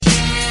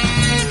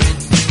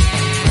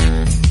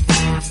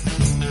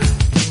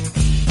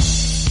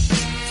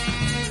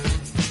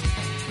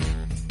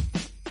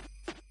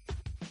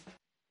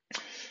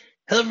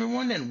Hello,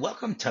 everyone, and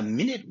welcome to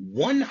Minute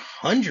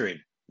 100.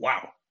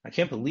 Wow, I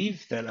can't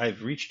believe that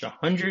I've reached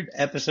 100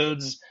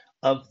 episodes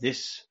of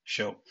this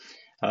show.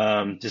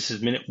 This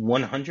is Minute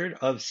 100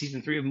 of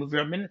Season 3 of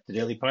MovieRob Minute, the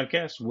daily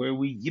podcast where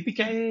we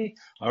yippee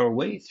our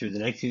way through the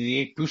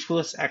 1988 Bruce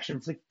Willis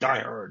action flick Die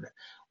Hard,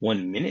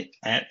 1 minute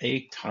at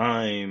a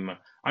time.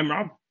 I'm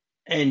Rob,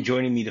 and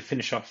joining me to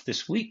finish off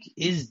this week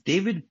is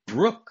David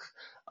Brooke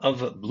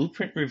of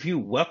Blueprint Review.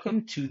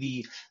 Welcome to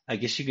I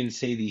guess you can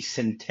say, the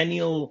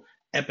centennial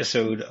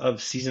episode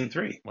of season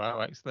 3.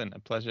 Wow, excellent. A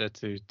pleasure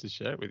to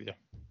share it with you.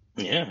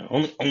 Yeah,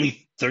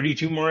 only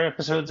 32 more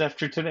episodes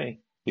after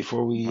today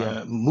before we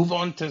move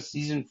on to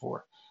season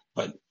 4.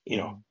 But,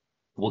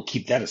 we'll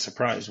keep that a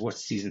surprise what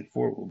season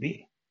 4 will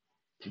be.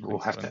 People will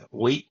have to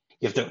wait.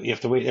 You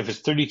have to wait. If it's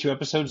 32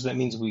 episodes, that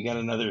means we got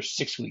another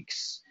 6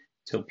 weeks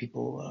till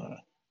people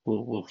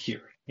will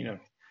hear,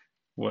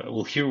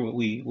 we'll hear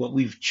what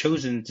we've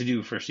chosen to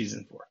do for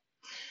season 4.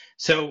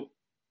 So,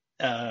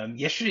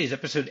 yesterday's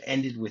episode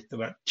ended with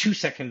about 2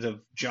 seconds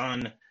of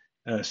John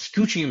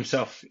scooching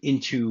himself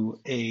into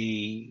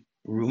a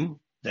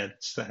room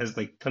that has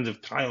like tons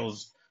of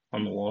tiles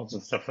on the walls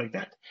and stuff like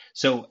that.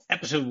 So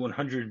episode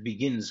 100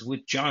 begins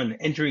with John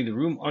entering the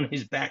room on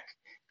his back,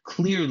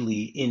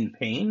 clearly in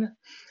pain,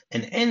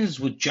 and ends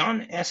with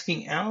John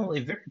asking Al a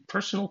very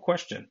personal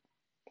question.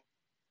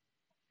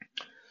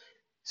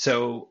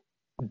 So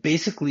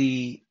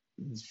basically,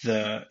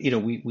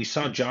 we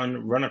saw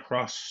John run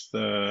across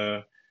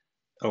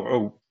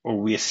or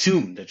we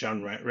assumed that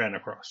John ran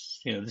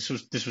across. This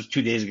was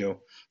 2 days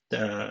ago.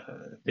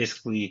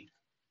 Basically,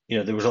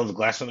 there was all the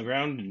glass on the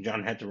ground, and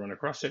John had to run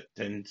across it.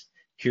 And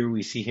here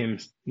we see him,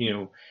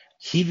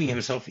 heaving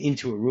himself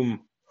into a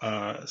room,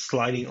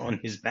 sliding on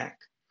his back.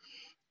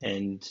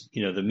 And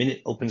the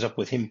minute opens up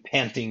with him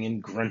panting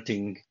and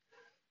grunting,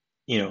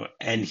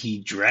 and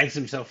he drags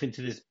himself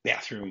into this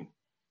bathroom,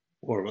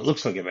 or what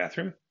looks like a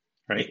bathroom,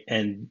 right?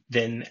 And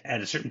then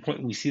at a certain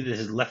point, we see that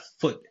his left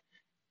foot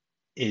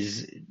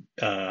is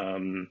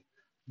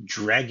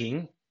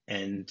dragging,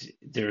 and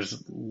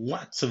there's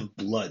lots of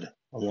blood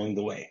along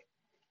the way,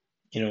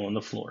 on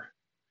the floor.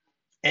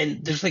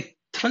 And there's like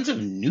tons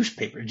of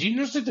newspaper. Do you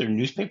notice that there are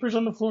newspapers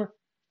on the floor?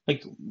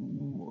 Like,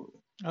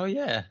 oh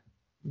yeah.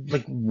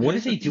 Like, what are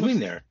they doing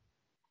there?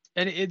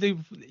 And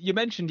you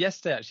mentioned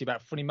yesterday actually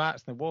about funny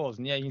marks in the walls,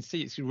 and yeah, you can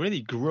see it's a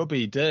really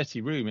grubby, dirty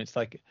room. It's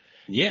like,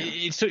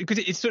 it's because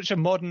it's such a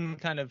modern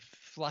kind of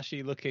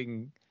flashy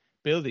looking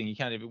building, you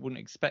kind of wouldn't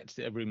expect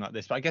a room like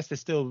this, but I guess they're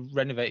still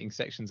renovating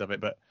sections of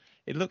it, but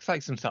it looks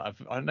like some sort of,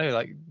 I don't know,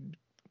 like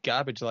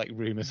garbage like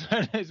room as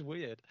well. It's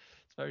weird.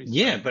 It's very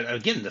strange. But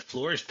again, the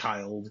floor is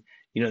tiled.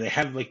 They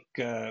have like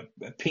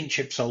paint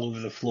chips all over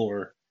the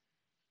floor,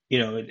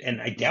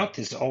 and I doubt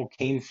this all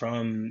came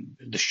from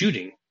the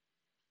shooting.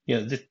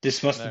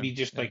 This must be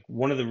just like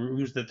one of the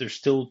rooms that they're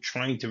still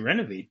trying to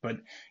renovate, but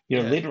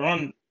later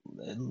on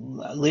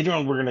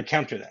we're going to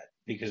counter that,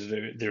 because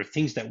there are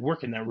things that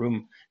work in that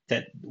room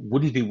that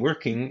wouldn't be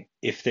working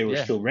if they were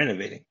still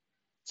renovating.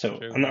 So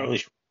true. I'm not really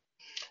sure.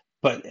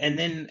 And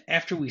then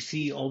after we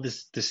see all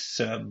this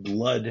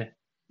blood,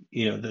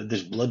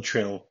 this blood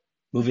trail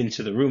move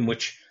into the room,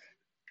 which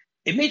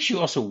it makes you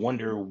also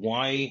wonder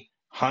why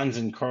Hans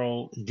and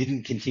Carl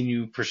didn't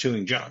continue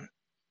pursuing John.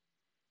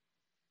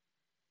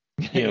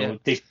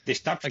 They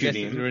stopped shooting him.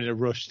 I guess they're in a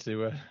rush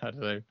to, I don't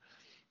know.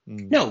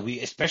 No,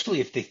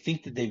 especially if they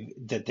think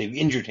that they've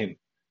injured him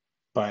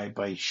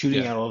by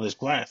shooting out all this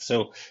glass.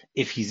 So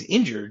if he's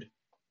injured,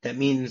 that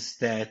means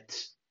that,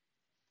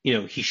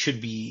 he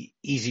should be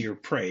easier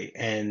prey.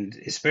 And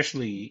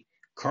especially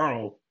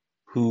Carl,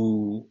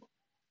 who,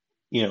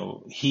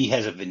 he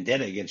has a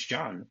vendetta against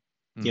John.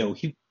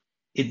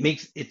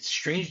 It's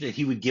strange that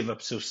he would give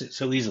up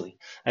so easily,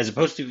 as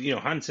opposed to,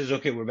 Hans says,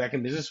 okay, we're back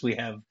in business. We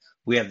have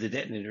the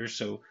detonators.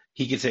 So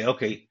he could say,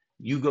 okay,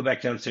 you go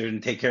back downstairs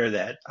and take care of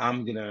that.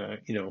 I'm gonna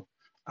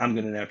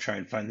now try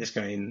and find this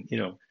guy and,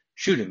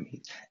 shoot him.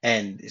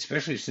 And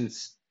especially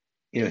since,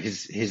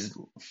 his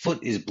foot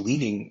is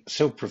bleeding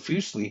so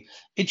profusely,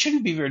 it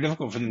shouldn't be very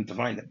difficult for them to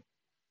find him.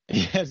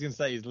 Yeah, I was going to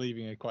say he's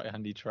leaving a quite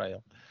handy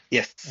trail.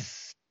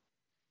 Yes.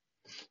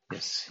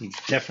 Yes, he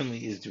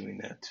definitely is doing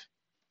that.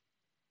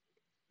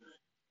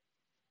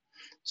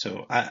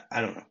 So I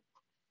don't know.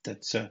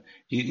 That's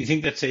you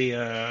think that's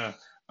a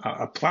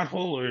plot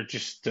hole, or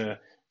just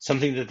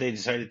something that they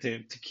decided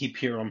to keep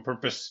here on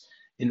purpose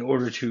in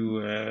order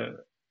to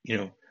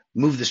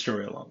move the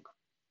story along?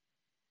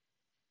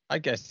 I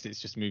guess it's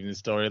just moving the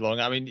story along.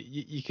 I mean,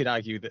 you could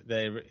argue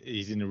that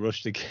he's in a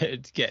rush to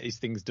get his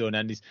things done,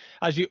 and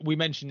we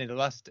mentioned in the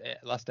last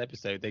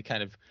episode,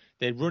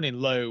 they're running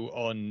low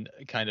on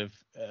kind of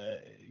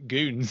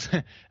goons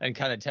and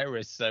kind of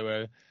terrorists.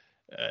 So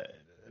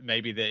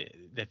maybe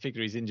they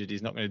figure he's injured,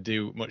 he's not going to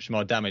do much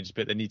more damage,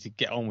 but they need to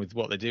get on with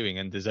what they're doing,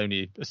 and there's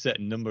only a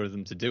certain number of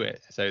them to do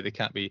it, so they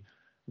can't be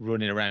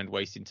running around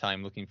wasting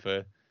time looking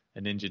for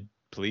an injured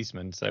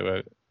policeman.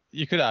 So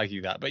you could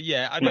argue that, but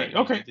yeah, I don't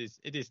know. Okay.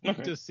 It is. Okay.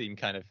 It does seem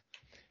kind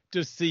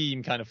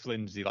of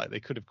flimsy. Like they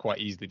could have quite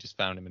easily just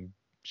found him and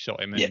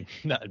shot him, and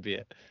that'd be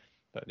it.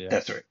 But yeah,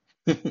 that's right.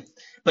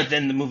 But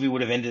then the movie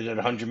would have ended at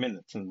 100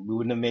 minutes, and we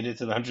wouldn't have made it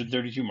to the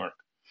 132 mark.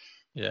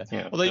 Yeah.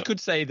 Yeah. Although you So could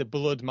say the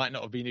blood might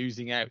not have been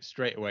oozing out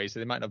straight away, so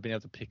they might not have been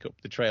able to pick up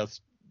the trail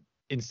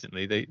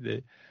instantly.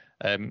 It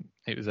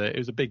was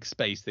a big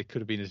space. There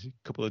could have been a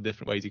couple of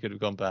different ways he could have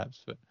gone,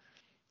 perhaps. But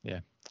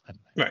yeah, I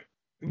don't right.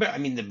 But I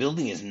mean, the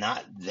building is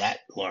not that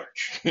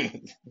large,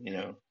 you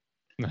know.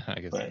 know. I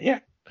guess But so. yeah.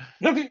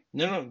 Okay.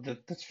 No,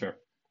 that's fair.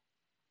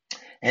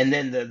 And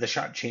then the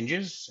shot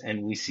changes,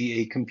 and we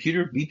see a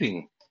computer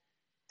beeping,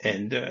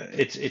 and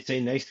it's a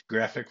nice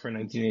graphic for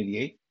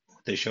 1988.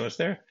 What they show us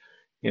there,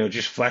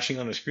 just flashing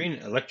on the screen: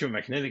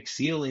 electromagnetic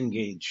seal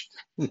engaged,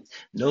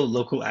 no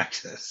local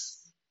access.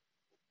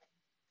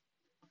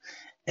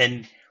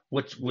 And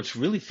what's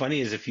really funny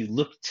is if you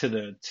look to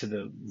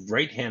the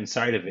right hand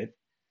side of it,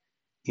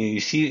 you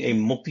see a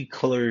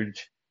multicolored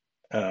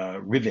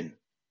ribbon.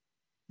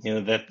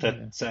 Yeah.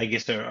 That's I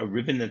guess a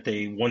ribbon that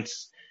they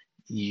once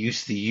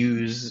used to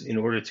use in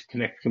order to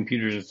connect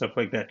computers and stuff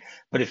like that.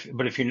 But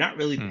if you're not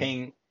really Hmm.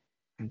 paying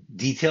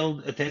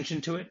detailed attention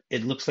to it,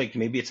 it looks like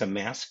maybe it's a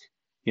mask.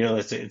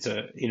 It's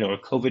a a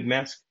COVID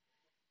mask.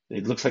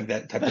 It looks like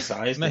that type of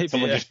size that Maybe,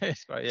 someone yeah. just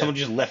It's right, yeah. someone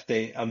just left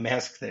a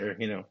mask there.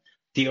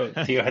 Theo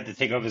had to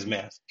take off his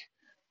mask.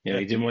 He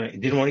didn't want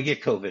to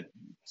get COVID,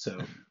 so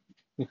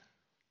it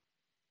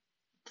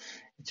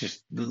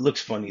just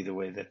looks funny the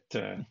way that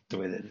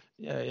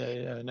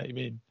Yeah. I know what you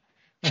mean.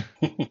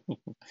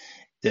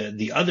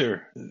 the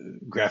other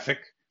graphic,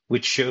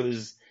 which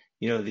shows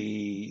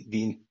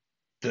the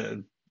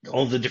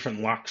all the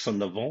different locks on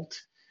the vault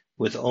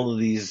with all of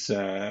these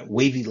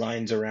wavy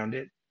lines around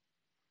it,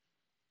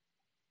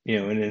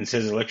 and then it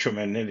says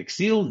electromagnetic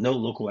seal, no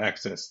local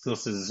access. Still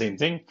says the same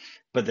thing,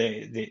 but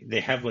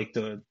they have like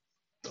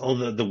all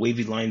the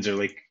wavy lines are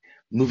like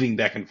moving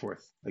back and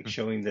forth, like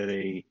showing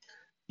that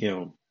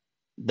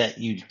that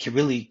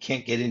really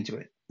can't get into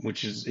it,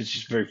 which is it's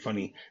just very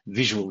funny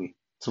visually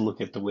to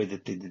look at the way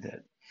that they did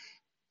that.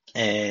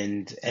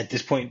 And at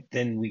this point,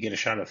 then we get a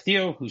shot of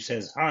Theo who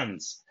says,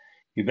 Hans,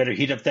 you better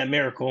heat up that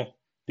miracle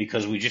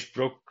because we just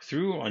broke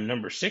through on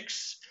number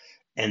 6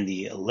 and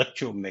the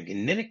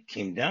electromagnetic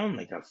came down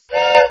like a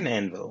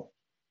anvil.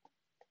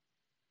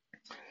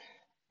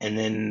 And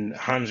then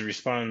Hans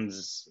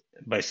responds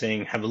by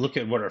saying, have a look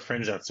at what our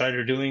friends outside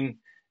are doing,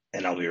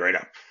 and I'll be right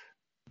up.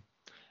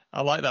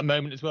 I like that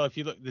moment as well. If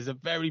you look, there's a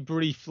very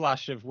brief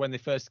flash of when they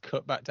first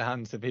cut back to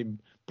Hans of him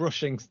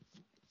brushing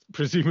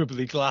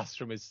presumably glass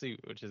from his suit,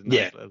 which is a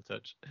Yeah, nice little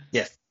touch.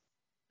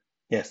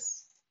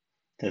 yes,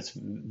 that's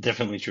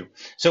definitely true.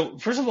 So,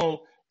 first of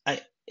all,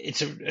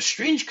 it's a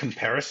strange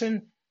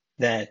comparison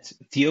that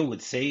Theo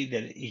would say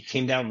that he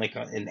came down like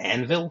an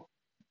anvil.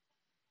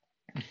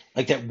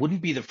 Like, that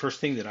wouldn't be the first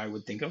thing that I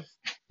would think of.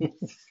 It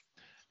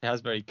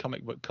has very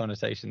comic book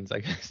connotations, I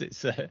guess.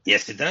 It's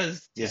Yes, it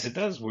does. Yes, it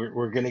does.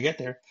 We're going to get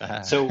there.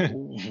 uh, So,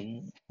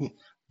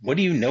 what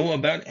do you know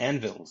about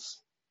anvils?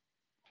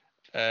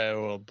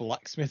 well,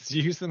 blacksmiths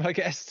use them, I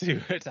guess, to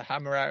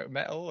hammer out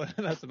metal.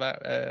 That's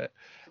about,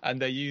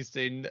 and they're used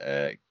in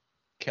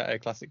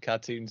classic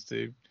cartoons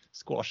to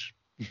squash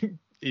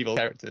evil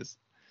characters,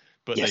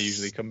 but they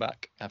usually Yes, come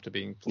back after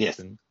being yes,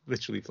 flattened,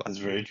 literally that's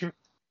flattened. very true.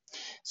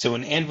 So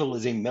an anvil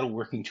is a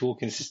metalworking tool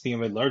consisting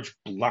of a large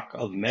block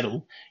of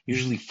metal,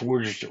 usually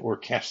forged or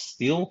cast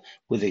steel,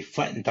 with a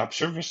flattened top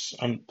surface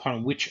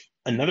upon which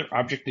another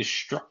object is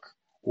struck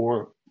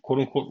or quote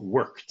unquote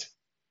worked.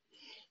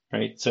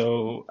 Right.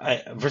 So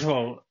first of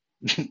all,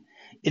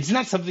 it's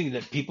not something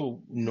that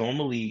people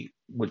normally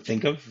would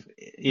think of.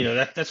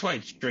 That's why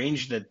it's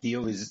strange that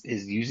Theo is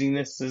using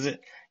this. Is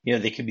it?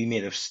 They could be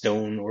made of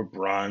stone or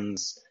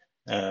bronze,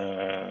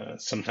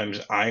 sometimes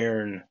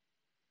iron.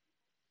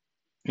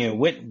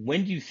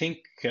 When do you think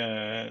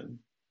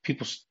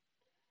people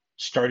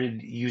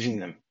started using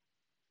them?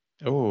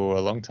 Oh, a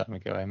long time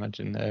ago, I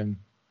imagine.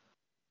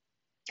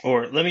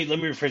 Or let me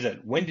rephrase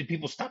that. When did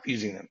people stop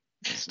using them?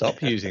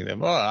 Stop using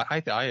them. Oh,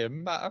 I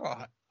am.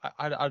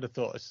 I'd have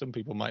thought some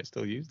people might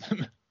still use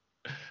them,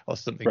 or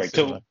something Right.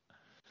 similar.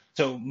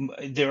 So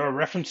there are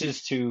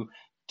references to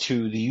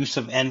the use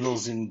of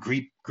anvils in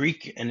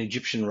Greek and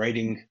Egyptian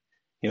writing.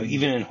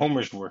 Even in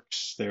Homer's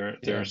works, there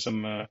Yeah. are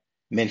some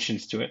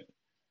mentions to it.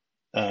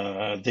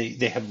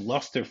 They have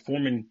lost their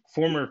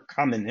former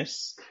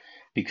commonness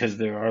because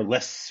there are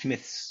less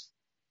smiths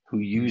who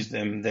use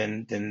them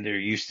than there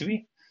used to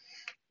be.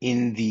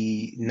 In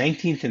the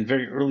 19th and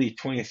very early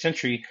 20th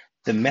century,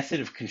 the method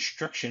of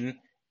construction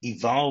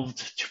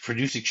evolved to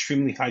produce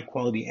extremely high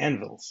quality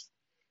anvils,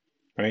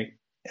 right?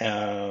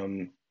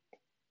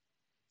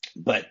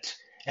 But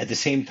at the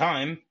same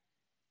time,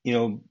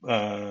 at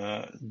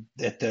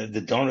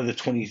the dawn of the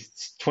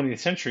 20th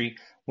century,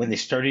 when they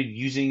started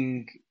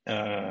using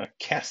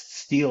cast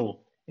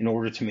steel in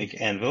order to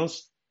make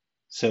anvils,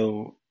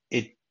 so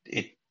it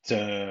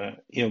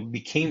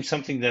became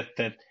something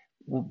that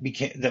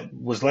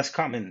was less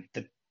common,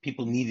 that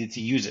people needed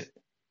to use it,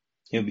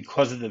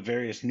 because of the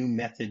various new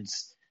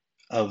methods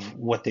of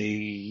what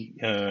they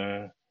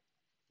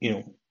you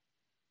know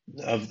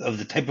of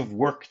the type of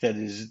work that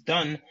is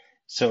done.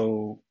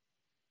 So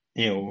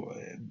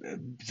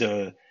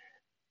the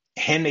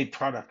handmade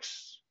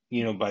products,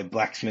 by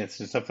blacksmiths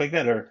and stuff like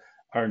that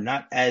are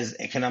not as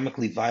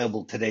economically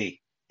viable today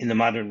in the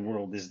modern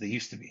world as they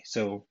used to be.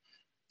 So,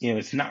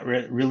 it's not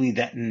really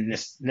that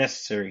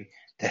necessary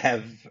to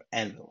have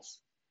anvils.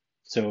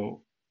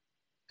 So,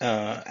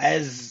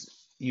 as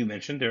you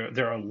mentioned,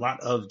 there are a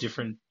lot of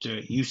different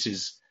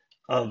uses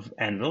of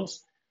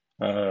anvils.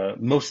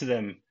 Most of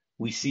them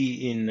we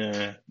see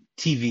in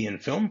TV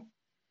and film,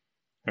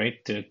 right?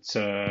 It's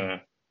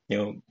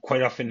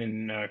quite often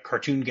in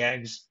cartoon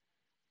gags.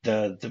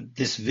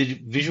 This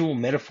visual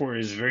metaphor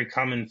is very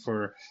common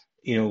for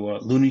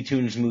Looney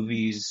Tunes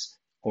movies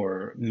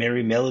or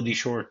Merry Melody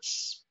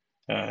shorts,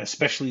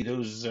 especially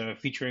those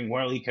featuring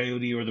Wile E.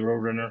 Coyote or the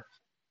Roadrunner.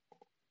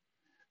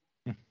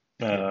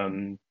 Yeah.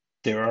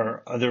 There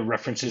are other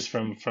references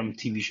from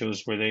TV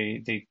shows where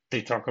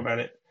they talk about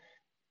it.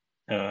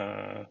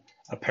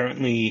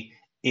 Apparently,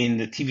 in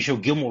the TV show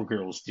Gilmore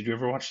Girls, did you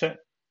ever watch that?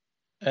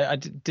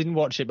 Didn't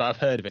watch it, but I've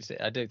heard of it.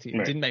 I don't think it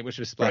Right, didn't make much of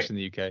a right. splash in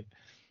the UK.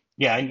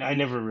 Yeah, I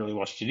never really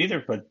watched it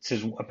either, but it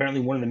says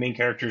apparently one of the main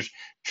characters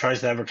tries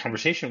to have a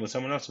conversation with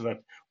someone else about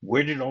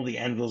where did all the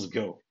anvils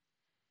go?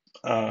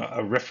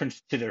 A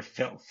reference to their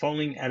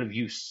falling out of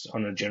use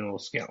on a general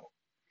scale.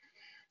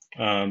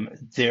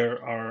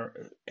 There are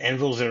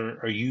anvils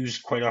are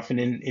used quite often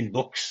in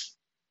books.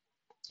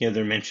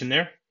 They're mentioned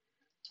there,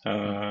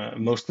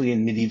 mostly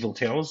in medieval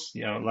tales.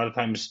 A lot of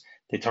times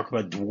they talk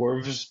about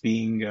dwarves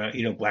being,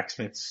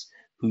 blacksmiths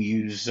who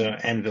use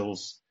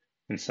anvils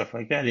and stuff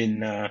like that.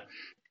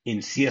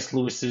 In C.S.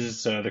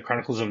 Lewis's The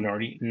Chronicles of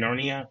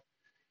Narnia,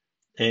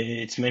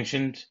 it's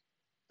mentioned.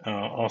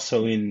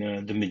 Also in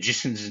the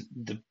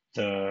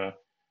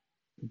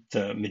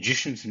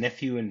Magician's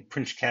Nephew and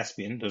Prince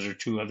Caspian. Those are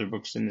two other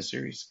books in the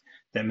series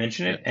that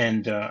mention Yeah. it,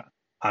 and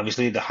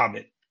obviously The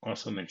Hobbit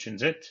also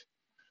mentions it.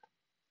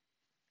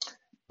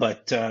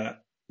 But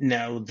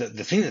now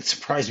the thing that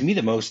surprised me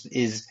the most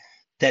is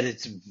that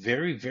it's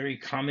very, very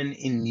common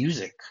in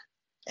music.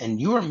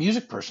 And you are a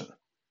music person.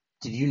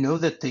 Did you know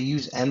that they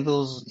use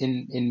anvils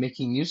in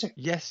making music?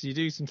 Yes, you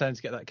do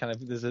sometimes get that kind of.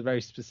 There's a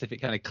very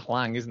specific kind of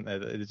clang, isn't there,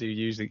 that they do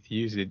use it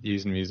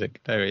using music.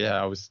 There, yeah,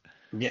 I was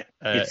Yeah,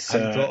 it's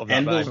hadn't thought of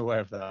that, but I'm anvils.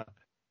 aware of that.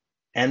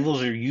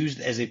 Anvils are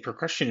used as a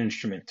percussion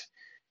instrument.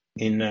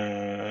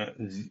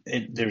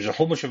 There's a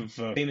whole bunch of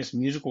famous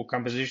musical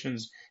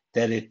compositions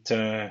that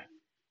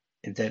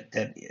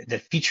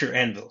that feature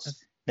anvils.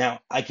 As Now,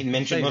 I can you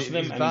mention say, most of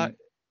them. I mean,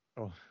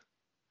 Oh,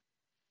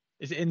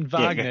 is it in yeah, yeah.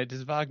 Wagner?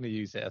 Does Wagner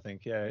use it? I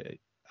think. Yeah,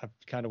 I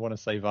kind of want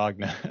to say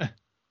Wagner.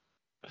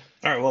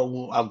 All right.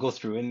 Well, I'll go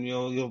through and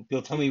you'll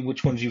tell me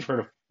which ones you've heard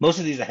of. Most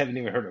of these I haven't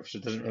even heard of, so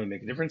it doesn't really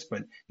make a difference.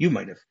 But you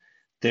might have.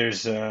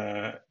 There's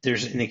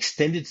an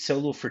extended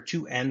solo for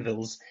two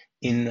anvils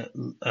in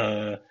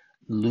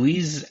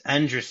Louise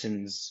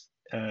Andriesen's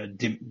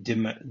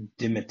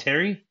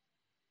Dimitri.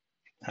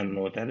 I don't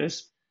know what that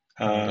is.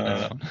 Oh, I don't know Uh,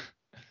 that one.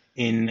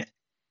 in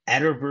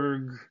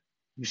Atterberg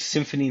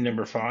Symphony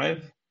Number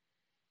 5,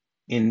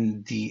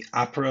 in the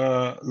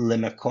opera Le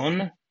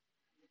Macon,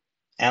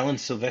 Alan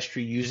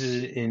Silvestri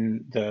uses it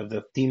in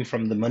the theme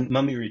from The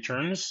Mummy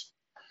Returns.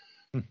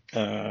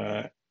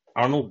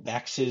 Arnold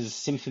Bax's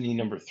Symphony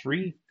Number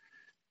 3.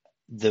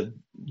 There's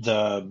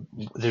a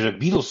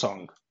Beatles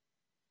song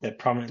that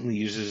prominently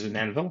uses an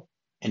anvil. Oh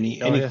Any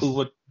clue yes,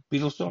 what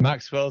Beatles song?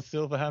 Maxwell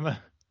Silverhammer.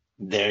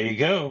 There you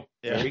go.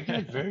 Yeah. Very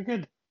good. Very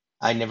good.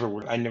 I never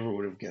would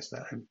have guessed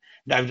that.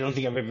 I don't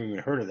think I've ever even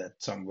heard of that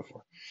song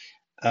before.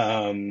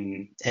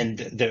 And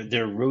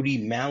their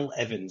roadie Mal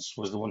Evans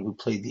was the one who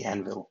played the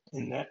anvil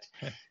in that.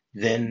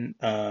 Then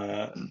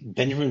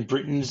Benjamin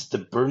Britten's The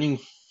Burning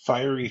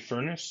Fiery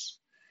Furnace,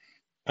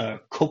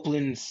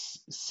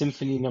 Copland's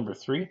Symphony Number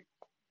 3,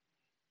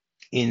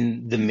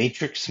 in The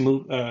Matrix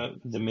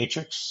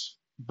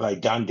by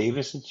Don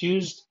Davis. It's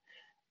used.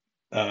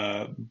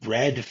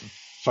 Brad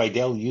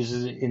Fidel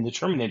uses it in The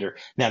Terminator.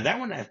 Now that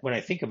one, when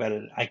I think about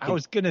it, I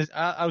was gonna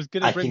I bring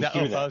can that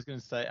hear up.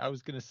 that. I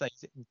was gonna say,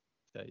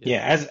 yeah,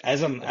 Yeah,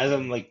 as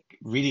I'm like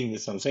reading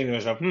this, I'm saying to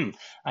myself,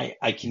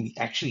 I can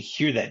actually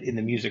hear that in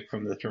the music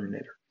from The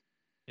Terminator.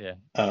 yeah.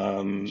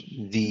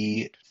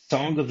 The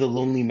Song of the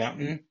Lonely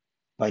Mountain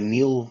by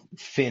Neil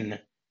Finn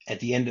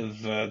at the end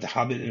of The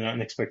Hobbit: An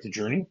Unexpected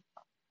Journey.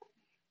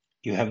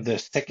 You have the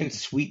Second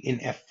Suite in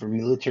F for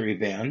Military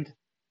Band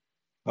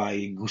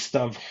by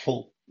Gustav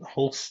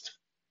Holst,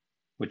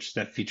 which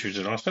that features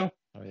it also.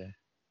 Oh yeah.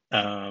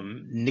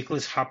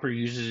 Nicholas Hopper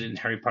uses it in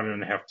Harry Potter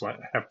and the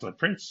Half-Blood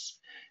Prince.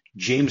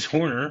 James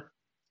Horner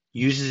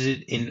uses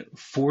it in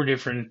 4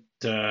 different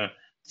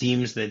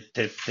themes that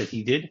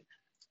he did.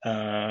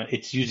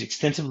 It's used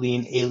extensively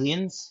in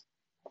Aliens.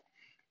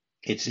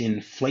 It's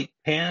in Flight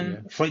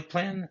Plan,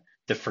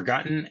 The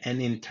Forgotten,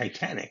 and in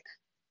Titanic.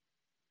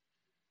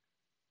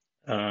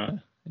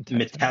 In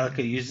Titanic,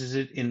 Metallica uses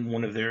it in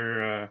one of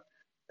theirs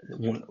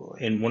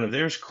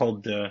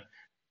called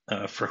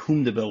 "For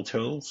Whom the Bell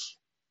Tolls."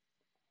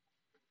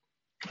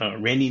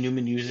 Randy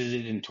Newman uses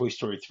it in Toy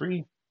Story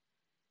 3.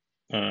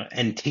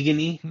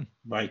 Antigone yeah.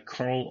 by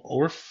Carl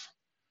Orff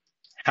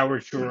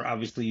Howard Shore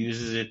obviously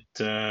uses it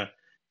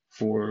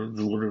for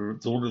the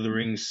Lord of the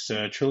Rings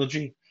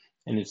trilogy,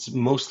 and it's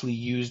mostly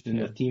used in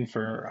the theme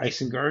for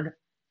Isengard.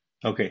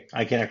 Okay,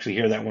 I can actually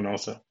hear that one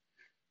also,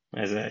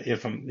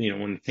 if I'm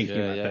when thinking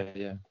about that.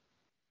 Yeah.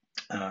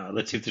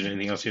 Let's see if there's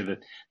anything else here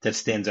that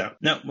stands out.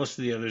 No, most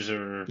of the others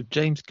are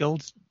James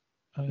Gold's.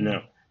 Oh, yeah.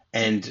 no.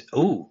 And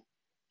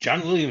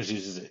John Williams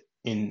uses it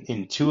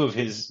in two of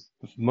his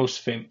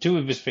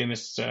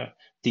famous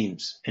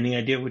themes. Any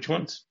idea which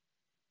ones?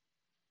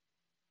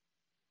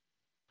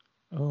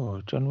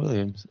 Oh, John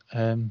Williams.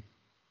 I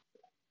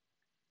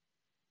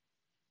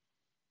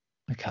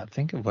can't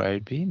think of where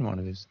he'd be in one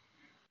of his.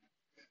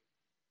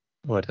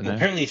 Oh, I don't know.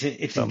 Apparently,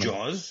 it's in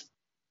Jaws.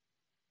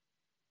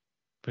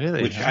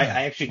 Really? Which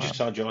I actually just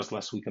saw Jaws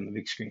last week on the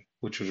big screen,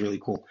 which was really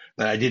cool.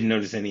 But I didn't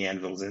notice any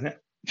anvils in it.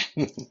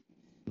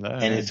 No.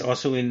 And it's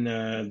also in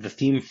the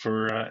theme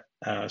for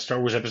Star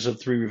Wars Episode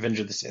 3: Revenge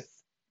of the Sith.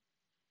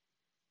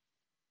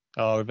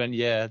 Oh, Revenge.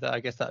 Yeah, I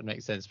guess that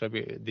makes sense.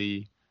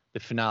 Maybe the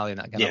finale in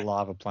that kind of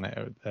lava planet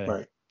out there.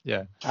 Right.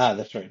 Yeah. Ah,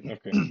 that's right.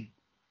 Okay.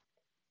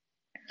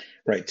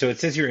 Right. So it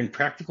says here in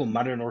practical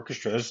modern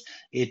orchestras,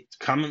 it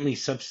commonly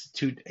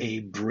substitute a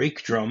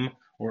brake drum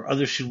or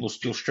other suitable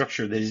steel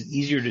structure that is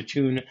easier to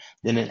tune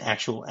than an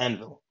actual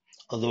anvil,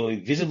 although a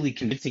visibly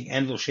convincing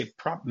anvil-shaped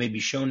prop may be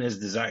shown as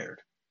desired.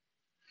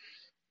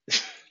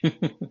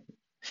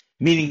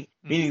 meaning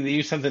they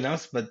use something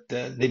else, but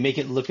they make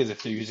it look as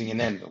if they're using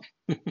an anvil.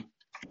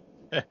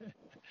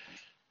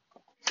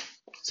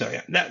 So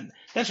yeah,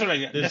 that's what I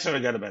got. That's what I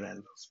got about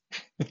anvils.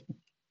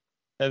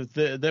 There's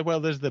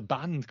the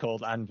band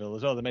called Anvil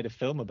as well. They made a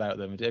film about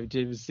them. Did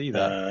you ever see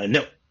that?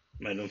 No,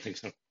 I don't think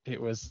so.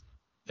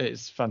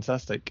 It's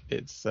fantastic.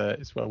 It's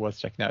well worth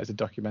checking out. It's a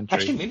documentary.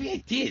 Actually, maybe I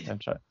did.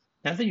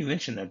 Now that you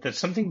mention that, that's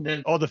something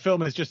that. Oh, the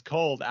film is just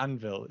called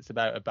Anvil. It's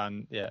about a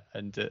band,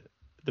 and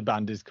the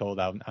band is called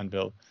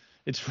Anvil.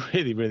 It's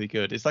really, really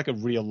good. It's like a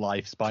real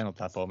life Spinal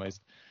Tap almost.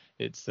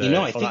 It's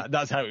I think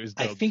that's how it was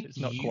dubbed. I think it's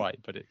not quite,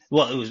 but it's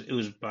it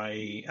was by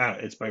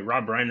it's by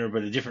Rob Reiner,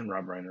 but a different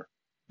Rob Reiner.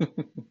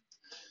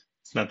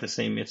 It's not the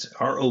same. It's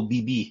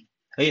ROBB.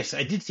 Oh yes,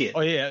 I did see it.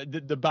 Oh yeah,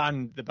 the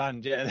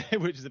band, yeah,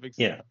 which is a big.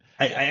 Yeah,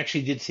 I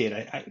actually did see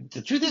it.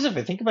 The truth is, if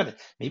I think about it,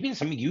 maybe it's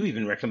something you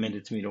even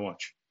recommended to me to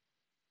watch.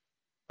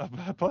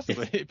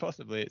 Possibly.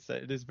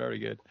 It is very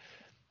good.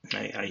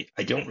 I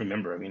don't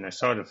remember. I mean, I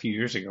saw it a few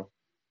years ago,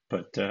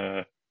 but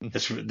that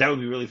would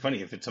be really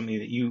funny if it's something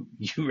that you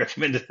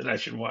recommended that I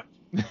should watch.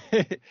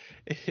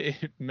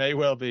 It may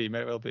well be.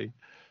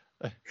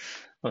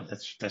 Well,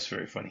 that's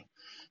very funny.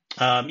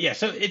 Yeah,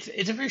 so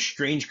it's a very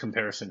strange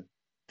comparison.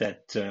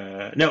 That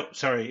no,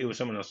 sorry, it was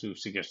someone else who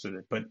suggested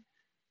it, but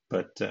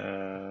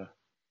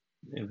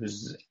it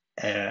was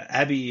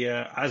Abby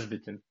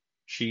Osbiton.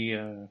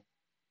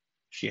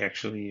 She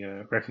actually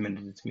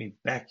recommended it to me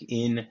back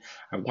in.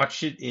 I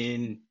watched it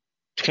in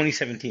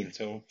 2017,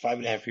 so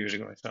 5.5 years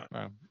ago. I saw it.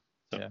 Wow.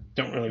 So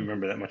don't really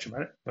remember that much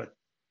about it, but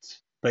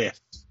yeah,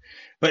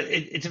 but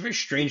it's a very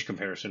strange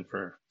comparison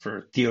for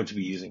Theo to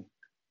be using.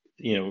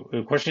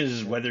 The question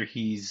is whether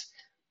he's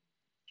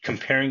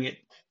comparing it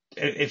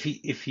if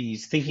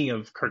he's thinking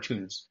of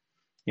cartoons.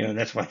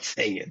 That's why I'm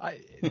saying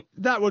it.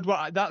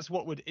 That's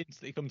what would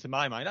instantly come to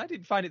my mind. I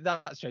didn't find it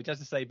that strange, as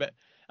to say, but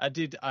I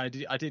did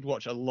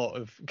watch a lot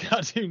of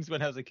cartoons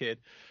when I was a kid.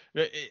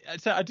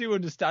 So I do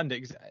understand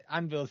it, because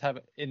anvils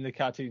in the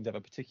cartoons have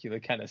a particular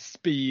kind of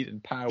speed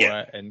and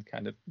power and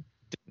kind of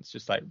it's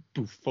just like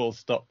full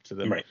stop to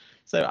them. Right.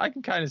 So I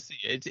can kind of see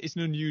it. It's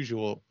an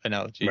unusual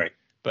analogy, right?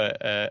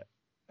 But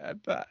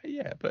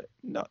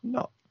not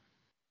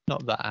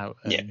that out.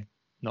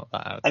 Not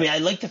that out. I mean, I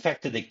like the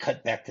fact that they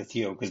cut back to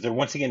Theo, because they're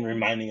once again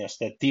reminding us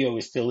that Theo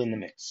is still in the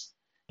mix.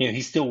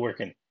 He's still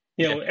working.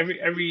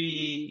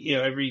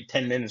 Every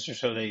 10 minutes or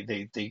so,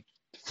 they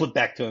flip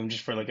back to him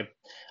just for like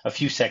a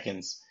few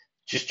seconds,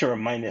 just to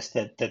remind us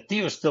that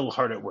Theo is still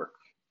hard at work.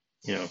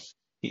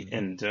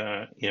 And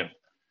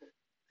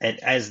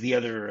as the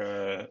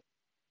other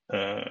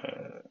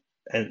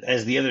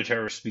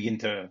terrorists begin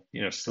to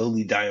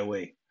slowly die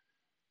away,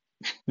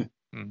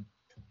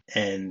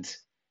 and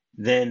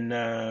then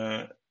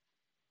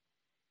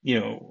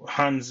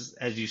Hans,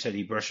 as you said,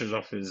 he brushes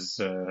off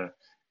his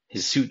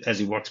suit as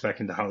he walks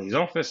back into Holly's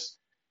office,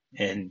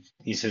 and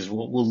he says,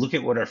 we'll look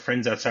at what our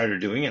friends outside are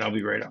doing, and I'll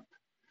be right up.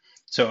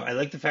 So I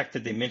like the fact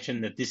that they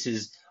mentioned that this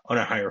is on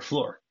a higher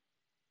floor.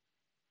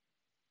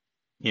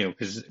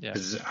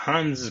 Because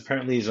Hans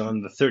apparently is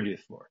on the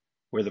 30th floor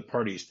where the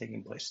party is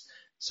taking place.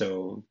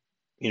 So,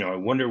 I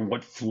wonder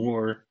what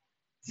floor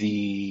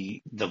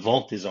the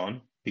vault is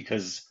on,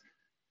 because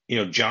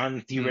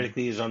John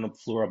theoretically is on the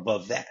floor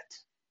above that.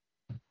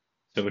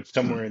 So it's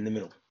somewhere in the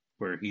middle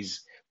where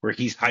he's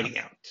hiding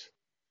out.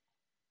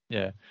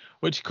 Yeah,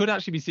 which could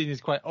actually be seen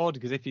as quite odd,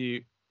 because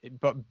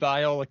but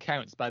by all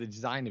accounts, by the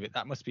design of it,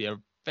 that must be a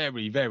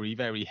very, very,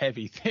 very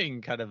heavy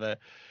thing, kind of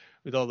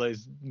with all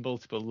those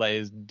multiple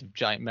layers of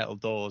giant metal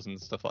doors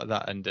and stuff like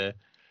that. And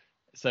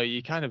so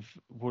you kind of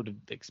would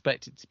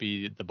expect it to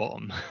be at the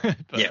bottom,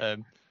 but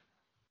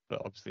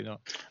obviously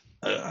not.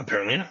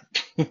 Apparently not.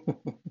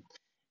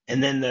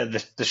 And then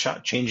the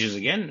shot changes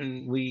again,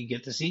 and we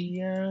get to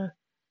see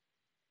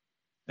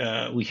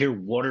we hear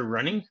water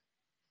running,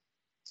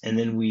 and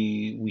then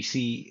we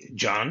see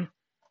John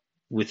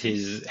with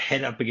his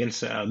head up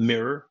against a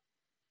mirror,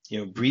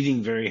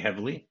 breathing very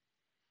heavily.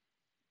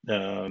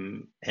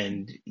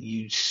 And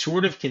you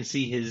sort of can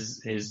see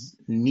his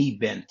knee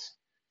bent.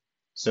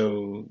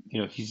 So,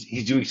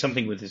 he's doing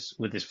something with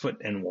his foot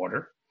and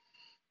water.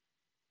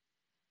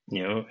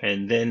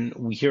 And then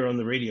we hear on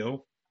the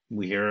radio,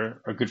 we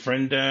hear our good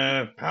friend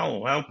Al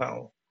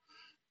Powell,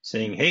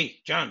 saying, "Hey,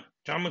 John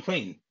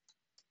McClane,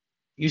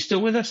 you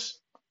still with us?"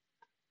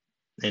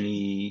 And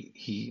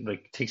he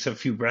like takes a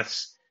few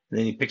breaths, and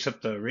then he picks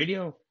up the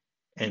radio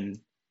and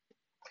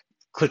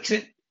clicks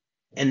it,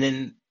 and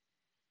then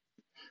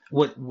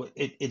what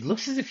it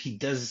looks as if he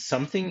does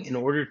something in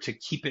order to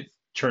keep it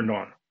turned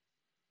on.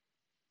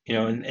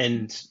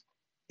 And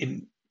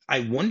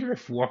I wonder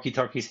if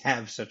walkie-talkies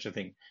have such a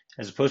thing,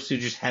 as opposed to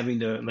just having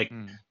to like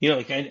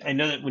I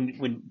know that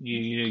when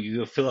you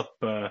go fill up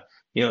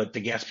at the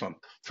gas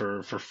pump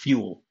for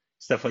fuel,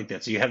 stuff like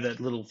that. So you have that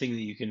little thing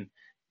that you can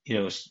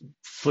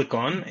flick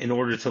on in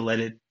order to let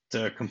it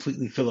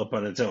completely fill up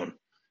on its own.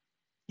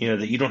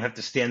 That you don't have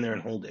to stand there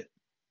and hold it.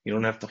 You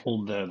don't have to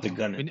hold the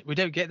gun in. We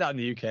don't get that in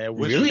the UK. I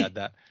wish Really? we had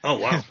that. Oh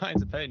wow.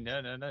 Mine's a pain.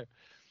 No.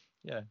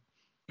 Yeah.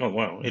 Oh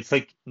wow. It's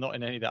like not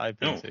in any that I've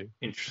been to.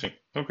 Interesting.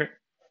 Okay.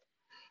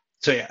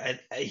 So yeah,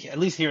 at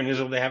least here in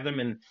Israel they have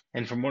them,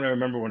 and from what I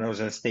remember when I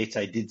was in the States,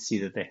 I did see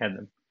that they had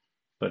them.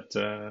 But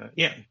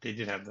yeah, they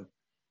did have them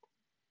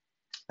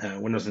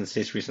when I was in the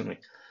States recently.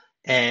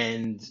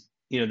 And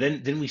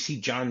then we see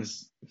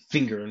John's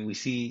finger, and we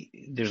see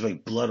there's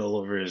like blood all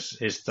over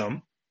his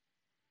thumb.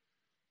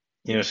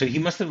 So he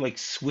must have like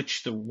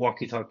switched the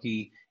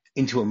walkie-talkie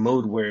into a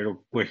mode where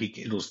he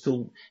can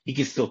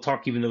still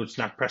talk even though it's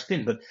not pressed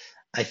in. But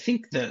I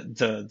think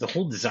the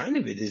whole design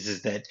of it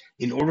is that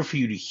in order for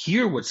you to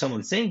hear what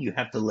someone's saying, you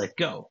have to let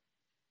go.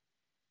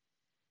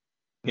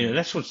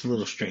 That's what's a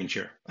little strange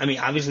here. I mean,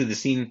 obviously the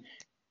scene,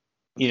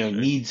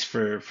 needs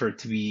for it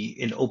to be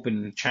an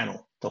open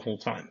channel the whole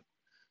time.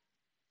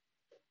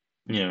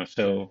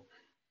 So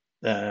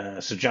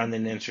John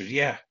then answers,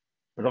 "Yeah,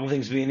 but all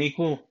things being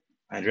equal,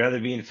 I'd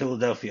rather be in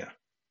Philadelphia."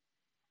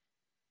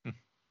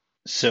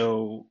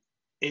 So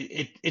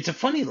it's a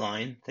funny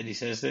line that he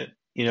says that,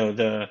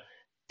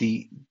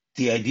 the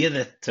idea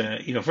that,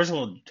 first of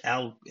all,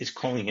 Al is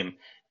calling him.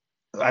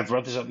 I've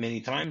brought this up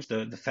many times,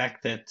 the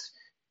fact that,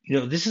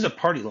 this is a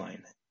party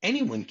line.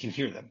 Anyone can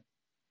hear them.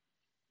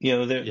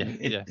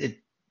 It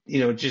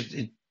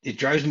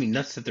drives me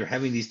nuts that they're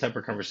having these type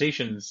of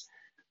conversations,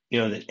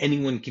 that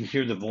anyone can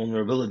hear the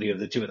vulnerability of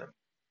the two of them.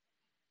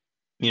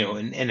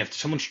 And if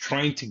someone's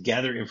trying to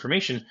gather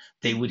information,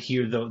 they would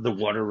hear the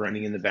water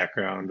running in the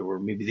background, or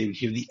maybe they would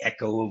hear the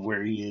echo of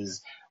where he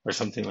is, or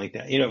something like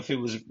that. If it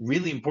was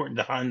really important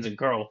to Hans and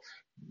Carl,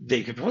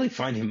 they could probably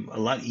find him a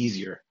lot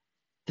easier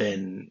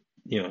than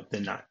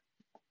not.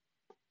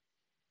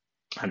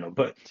 I don't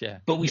know,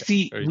 but we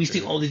see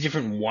all the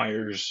different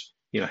wires,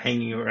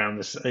 hanging around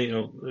this,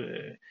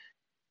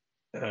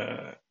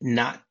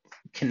 not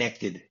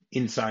connected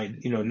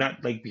inside,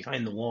 not like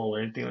behind the wall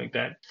or anything like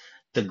that.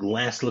 The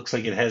glass looks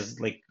like it has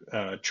like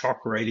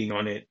chalk writing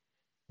on it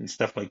and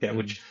stuff like that,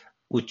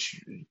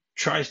 which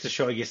tries to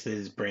show, I guess, that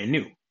it's brand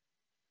new.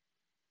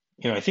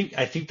 I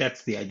think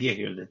that's the idea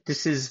here, that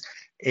this is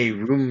a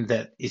room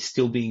that is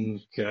still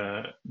being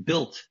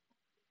built,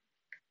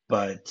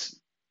 but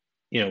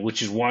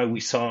which is why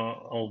we saw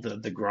all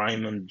the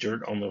grime and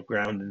dirt on the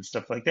ground and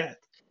stuff like that.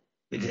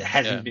 It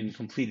hasn't been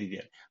completed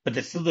yet, but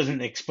that still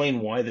doesn't explain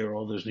why there are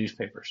all those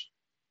newspapers.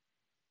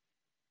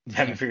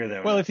 Haven't figured that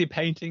out. Well, if you're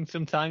painting,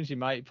 sometimes you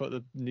might put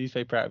the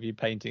newspaper out of your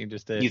painting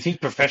just to. You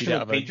think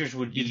professional painters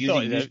would be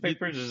using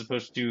newspapers as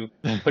opposed to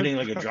putting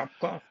like a drop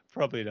cloth?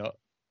 Probably not.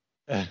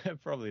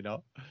 Probably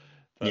not.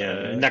 But,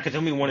 yeah,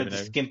 Nakatomi wanted to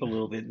skimp a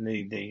little bit, and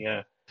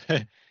they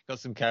got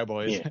some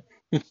cowboys.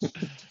 Yeah.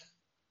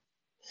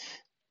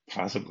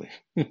 Possibly.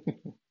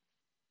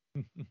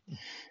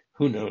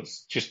 Who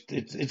knows? Just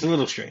it's a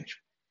little strange.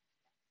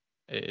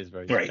 It is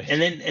very right.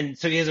 Strange. And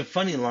so he has a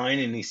funny line,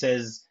 and he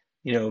says,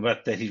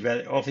 about that he'd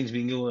rather, all things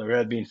being equal, I'd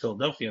rather be in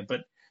Philadelphia.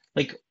 But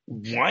like,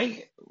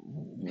 why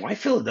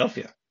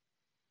Philadelphia?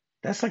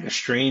 That's like a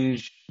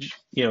strange,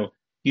 you'd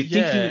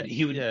think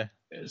he would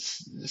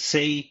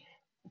say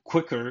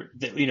quicker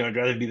that, I'd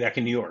rather be back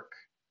in New York.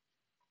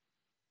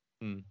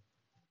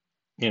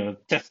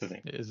 That's the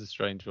thing. It is a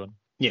strange one.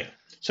 Yeah.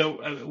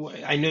 So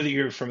I know that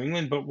you're from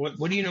England, but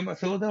what do you know about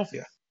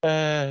Philadelphia?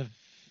 Not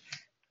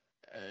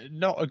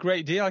a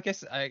great deal, I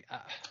guess.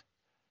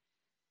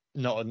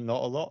 Not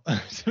a lot,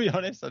 to be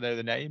honest. I know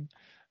the name.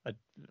 I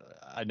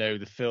know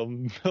the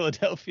film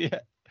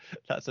Philadelphia.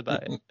 That's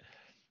about it.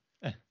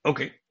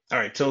 Okay. All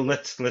right. So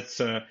let's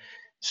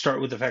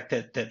start with the fact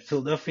that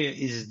Philadelphia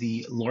is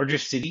the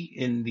largest city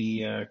in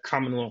the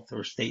Commonwealth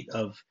or state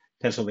of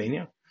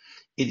Pennsylvania.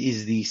 It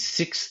is the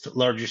 6th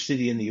largest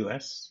city in the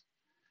U.S.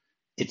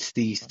 It's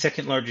the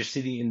 2nd largest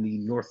city in the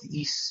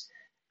Northeast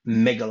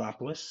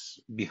megalopolis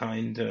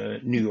behind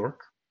New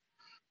York.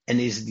 and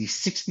is the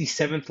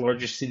 67th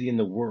largest city in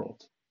the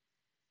world.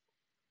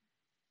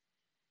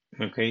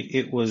 Okay,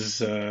 it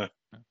was, I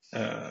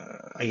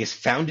guess,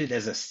 founded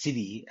as a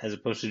city as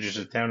opposed to just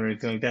a town or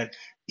anything like that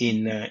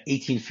in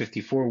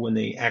 1854 when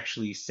they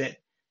actually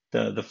set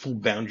the full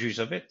boundaries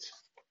of it.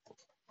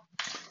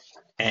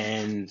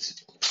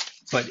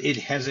 But it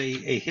has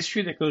a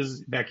history that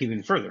goes back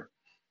even further,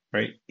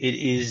 right? It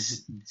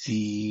is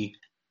the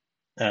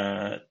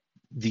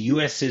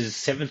U.S.'s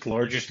seventh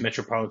largest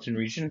metropolitan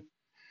region,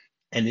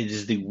 and it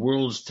is the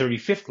world's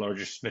 35th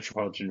largest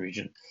metropolitan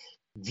region.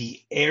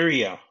 The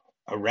area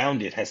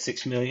around it has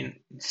 6 million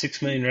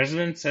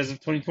residents as of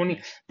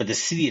 2020, but the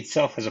city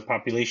itself has a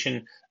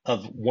population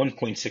of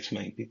 1.6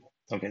 million people.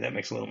 Okay, that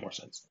makes a little more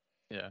sense.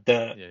 Yeah.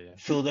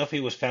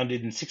 Philadelphia was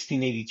founded in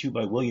 1682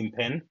 by William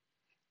Penn,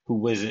 who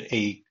was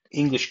a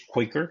English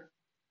Quaker.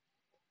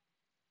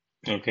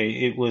 Okay,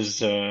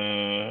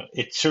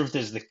 it served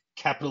as the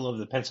capital of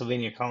the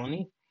Pennsylvania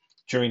colony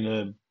during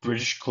the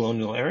British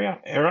colonial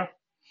era.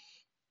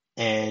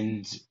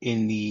 And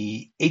in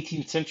the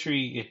 18th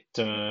century,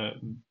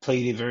 it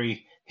played a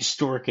very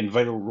historic and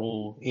vital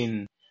role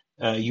in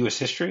U.S.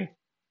 history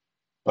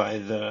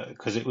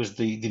because it was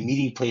the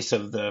meeting place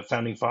of the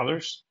founding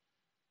fathers,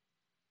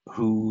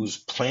 whose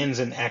plans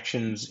and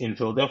actions in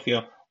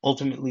Philadelphia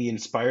ultimately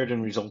inspired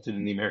and resulted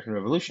in the American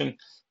Revolution.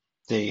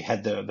 They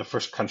had the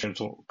first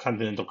Continental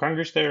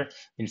Congress there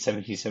in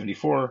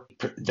 1774.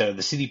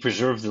 The city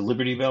preserved the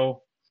Liberty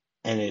Bell,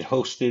 and it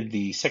hosted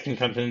the Second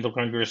Continental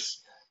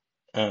Congress,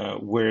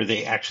 where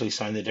they actually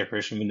signed the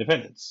Declaration of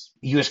Independence.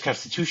 The U.S.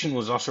 Constitution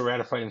was also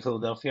ratified in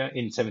Philadelphia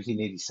in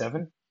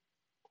 1787,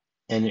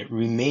 and it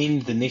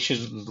remained the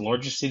nation's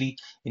largest city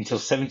until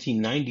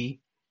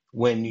 1790,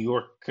 when New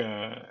York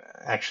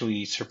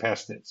actually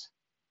surpassed it.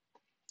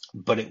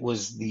 But it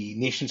was the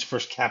nation's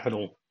first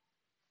capital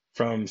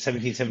from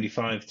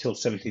 1775 till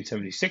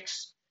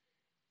 1776.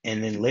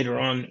 And then later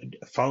on,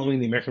 following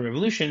the American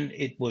Revolution,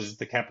 it was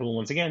the capital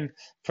once again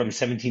from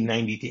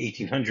 1790 to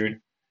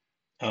 1800,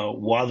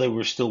 while they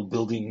were still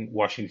building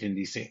Washington,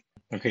 D.C.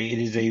 Okay, it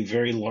is a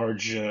very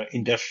large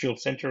industrial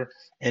center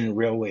and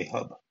railway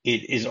hub.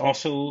 It is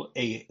also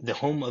the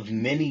home of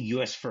many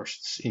U.S.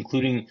 firsts,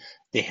 including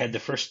they had the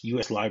first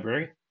U.S.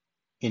 library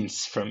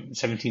from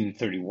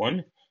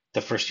 1731,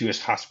 the first U.S.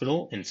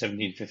 hospital in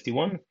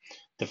 1751,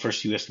 the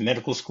first U.S.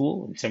 medical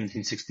school in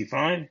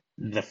 1765,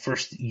 the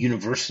first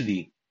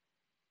university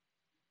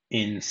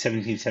in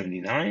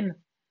 1779,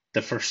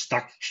 the first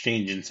stock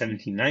exchange in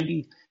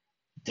 1790,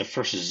 the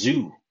first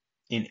zoo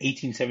in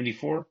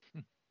 1874,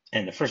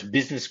 and the first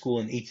business school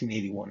in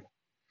 1881.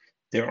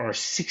 There are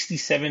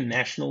 67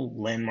 national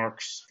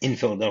landmarks in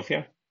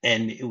Philadelphia,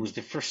 and it was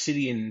the first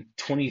city in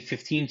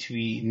 2015 to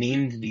be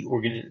named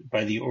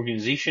by the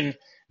organization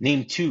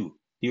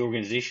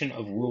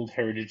of World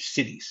Heritage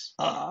Cities.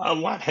 A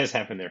lot has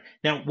happened there.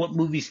 Now, what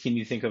movies can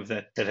you think of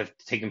that have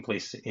taken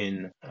place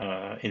in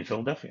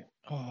Philadelphia?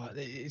 Oh,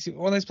 it's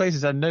one of those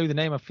places I know the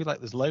name. I feel like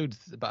there's loads,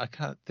 but I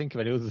can't think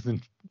of any other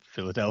than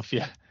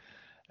Philadelphia.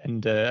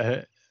 And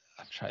I'm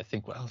trying to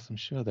think what else. I'm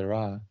sure there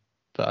are,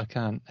 but I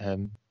can't.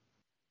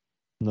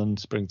 None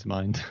spring to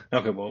mind.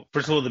 Okay, well,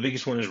 first of all, the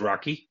biggest one is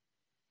Rocky.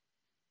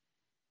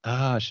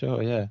 Ah,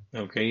 sure, yeah.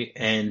 Okay,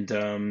 and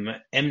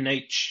M.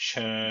 Night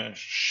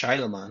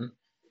Shyamalan,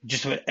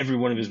 just about every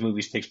one of his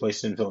movies takes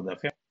place in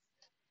Philadelphia.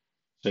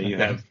 So you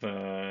have,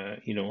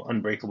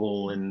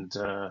 Unbreakable and,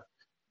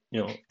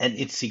 and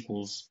its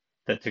sequels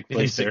that took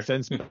place there.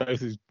 Sixth Sense,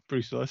 both is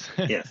Bruce Willis.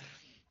 Yes.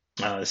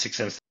 Sixth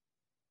Sense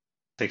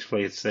takes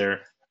place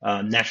there.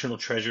 National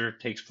Treasure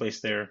takes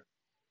place there.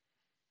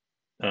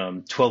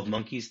 12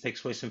 Monkeys takes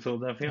place in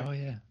Philadelphia. Oh,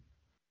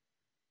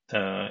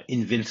 yeah.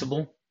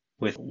 Invincible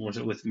with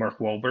Mark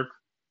Wahlberg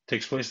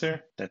takes place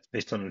there. That's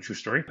based on a true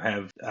story.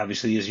 Have,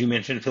 obviously, as you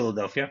mentioned,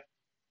 Philadelphia.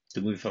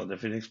 The movie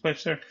Philadelphia takes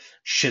place there.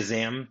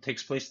 Shazam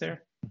takes place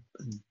there.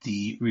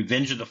 The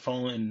Revenge of the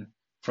Fallen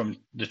from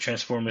the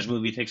Transformers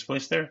movie takes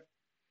place there.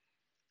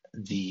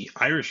 The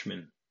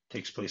Irishman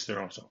takes place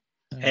there also.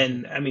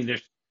 And I mean,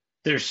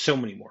 there's so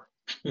many more.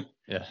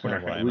 Yeah,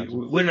 we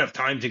wouldn't have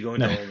time to go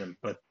into all of them,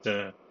 but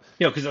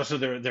because also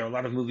there are a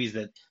lot of movies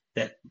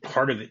that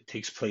part of it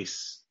takes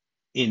place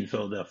in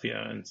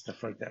Philadelphia and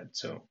stuff like that.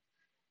 So,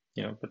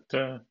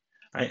 but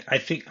I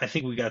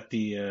think we got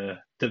the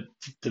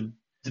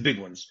big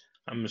ones.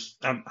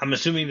 I'm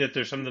assuming that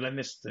there's some that I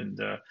missed, and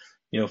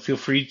feel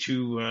free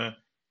to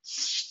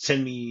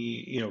send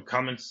me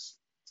comments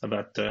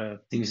about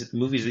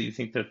movies that you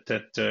think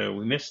that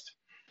we missed.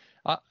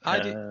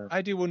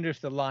 I do wonder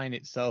if the line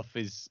itself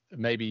is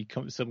maybe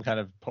some kind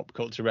of pop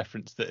culture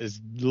reference that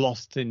is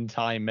lost in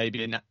time,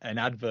 maybe an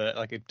advert,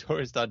 like a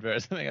tourist advert or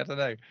something. I don't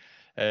know.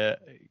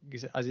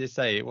 As you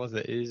say,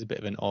 it is a bit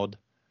of an odd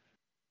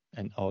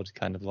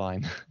kind of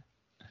line.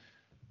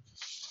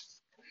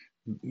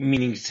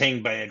 Meaning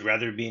saying by I'd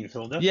rather be in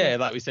Philadelphia? Yeah,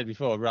 like we said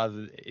before,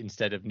 rather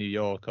instead of New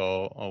York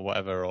or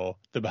whatever, or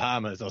the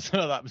Bahamas or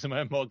something like that,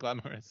 somewhere more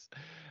glamorous.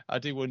 I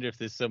do wonder if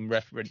there's some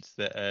reference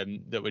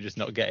that we're just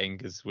not getting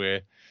because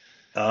we're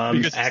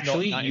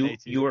actually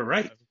you were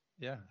right.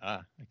 Yeah.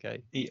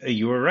 Okay.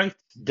 You were right.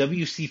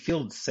 W.C.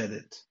 Fields said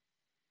it.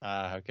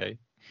 Okay.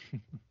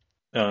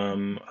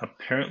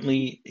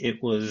 Apparently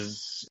it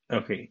was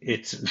okay.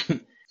 It's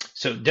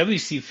so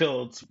W.C.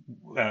 Fields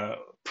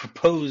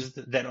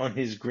proposed that on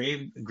his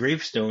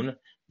gravestone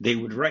they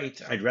would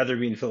write, "I'd rather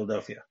be in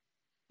Philadelphia,"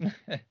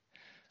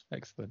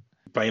 Excellent.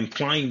 by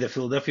implying that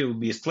Philadelphia would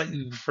be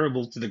slightly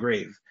preferable to the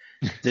grave.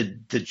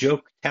 The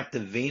joke tapped a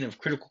vein of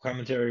critical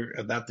commentary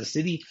about the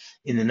city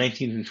in the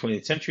 19th and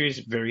 20th centuries.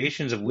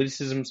 Variations of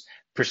witticisms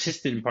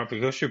persisted in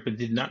popular culture, but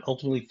did not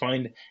ultimately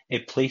find a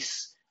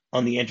place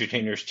on the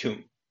entertainer's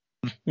tomb.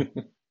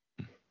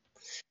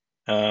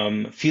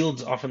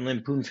 Fields often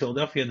lampooned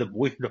Philadelphia, the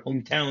boyhood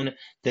hometown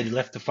that he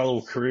left to follow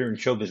a career in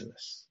show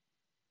business.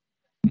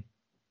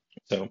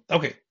 So,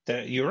 okay,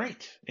 you're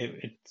right.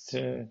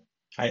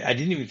 I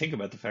didn't even think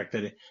about the fact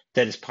that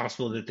it's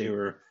possible that they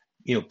were,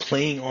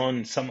 playing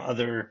on some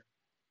other,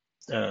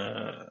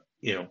 uh,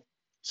 you know,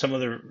 some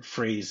other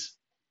phrase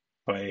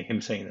by him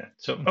saying that.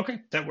 So,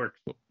 okay, that works.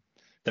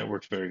 That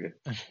works very good.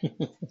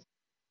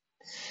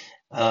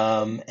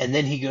 And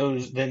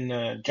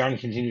then John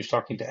continues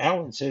talking to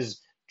Al and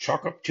says,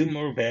 chalk up 2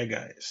 more bad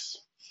guys.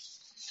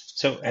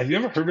 So, have you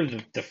ever heard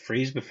of the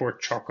phrase before,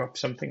 chalk up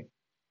something?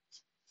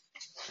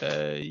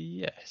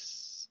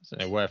 Yes. I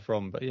don't know where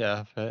from, but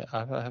yeah,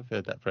 I've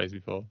heard that phrase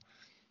before.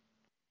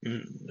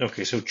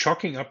 Okay, so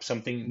chalking up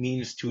something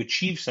means to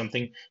achieve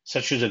something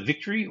such as a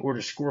victory or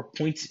to score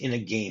points in a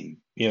game.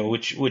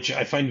 Which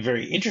I find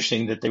very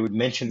interesting that they would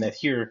mention that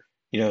here.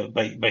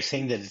 By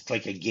saying that it's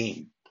like a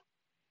game.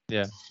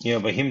 Yeah.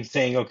 By him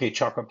saying, okay,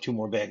 chalk up 2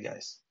 more bad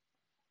guys.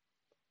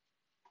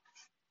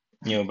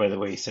 By the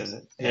way he says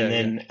it. Yeah, and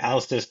then Al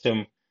says to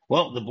him,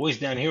 well, the boys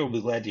down here will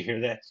be glad to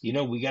hear that.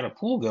 We got a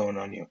pool going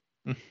on you.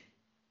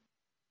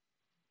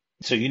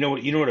 So you know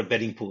what a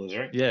betting pool is,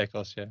 right? Yeah, of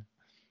course, yeah.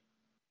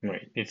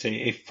 Right. It's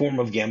a form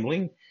of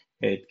gambling.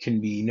 It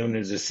can be known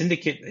as a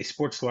syndicate, a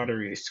sports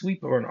lottery, a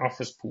sweep, or an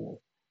office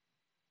pool.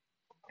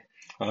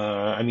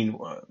 I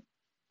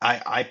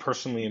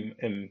personally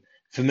am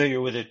familiar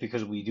with it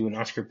because we do an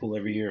Oscar pool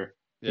every year.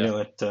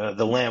 Yeah. At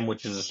the Lamb,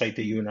 which is a site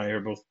that you and I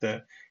are both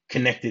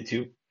connected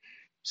to.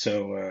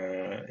 So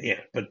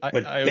but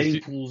I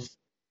betting pools.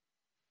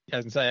 Yeah, I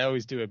was gonna say I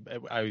always do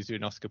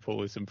an Oscar pool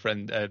with some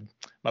friend.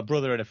 My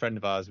brother and a friend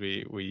of ours.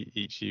 We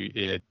each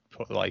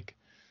put like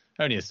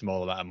only a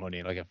small amount of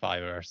money, like a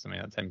 $5 or something,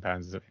 like £10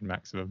 is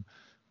maximum.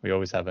 We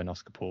always have an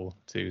Oscar pool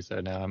too.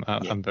 So now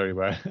I'm very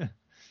aware.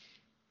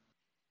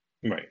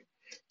 Right.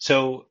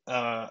 So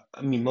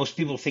most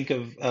people think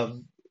of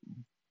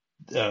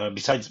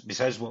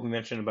besides what we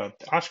mentioned about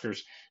the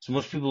Oscars. So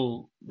most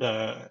people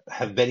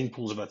have betting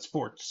pools about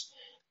sports,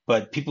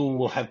 but people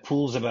will have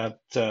pools about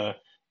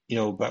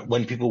about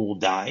when people will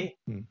die.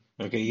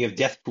 Okay, you have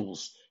death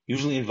pools,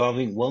 usually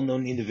involving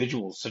well-known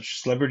individuals such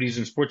as celebrities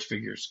and sports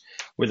figures,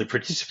 where the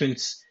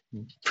participants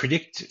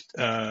predict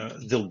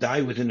they'll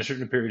die within a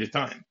certain period of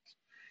time.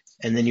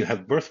 And then you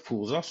have birth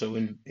pools also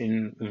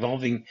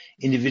involving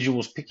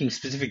individuals picking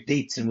specific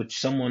dates in which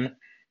someone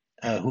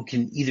who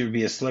can either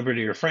be a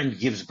celebrity or a friend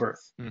gives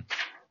birth.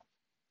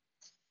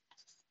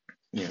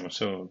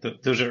 So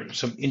those are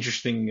some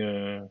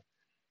interesting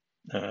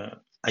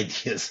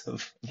ideas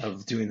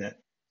of doing that.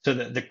 So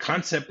the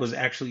concept was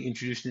actually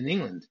introduced in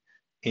England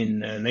in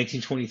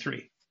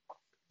 1923,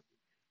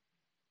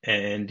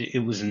 and it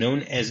was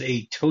known as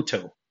a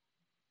toto,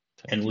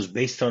 and was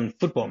based on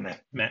football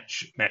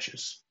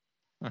matches.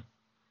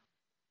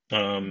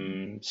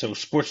 So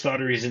sports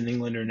lotteries in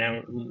England are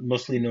now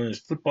mostly known as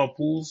football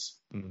pools.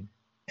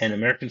 And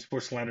American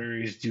sports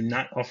lotteries do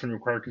not often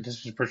require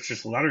contestants to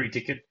purchase a lottery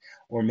ticket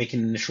or make an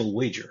initial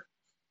wager.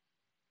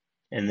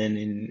 And then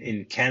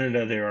in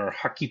Canada, there are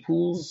hockey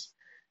pools.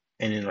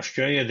 And in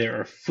Australia, there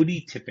are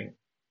footy tipping.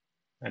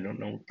 I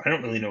don't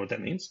really know what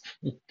that means.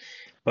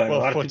 But a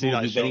lot of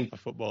people do betting for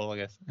football, I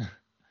guess.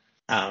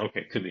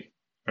 Okay. Could be.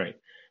 Right.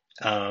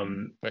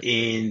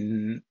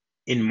 In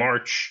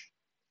March,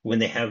 when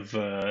they have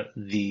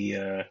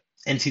the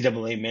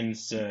NCAA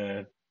men's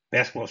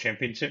basketball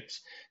championships.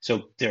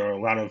 So there are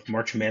a lot of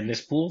March Madness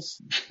pools.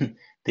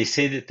 They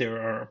say that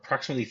there are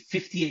approximately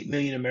 58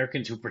 million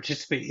Americans who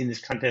participate in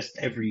this contest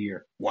every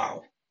year.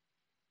 Wow.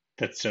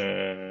 That's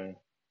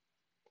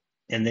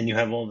and then you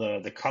have all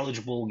the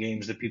college bowl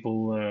games that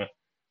people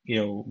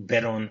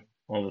bet on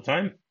all the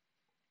time.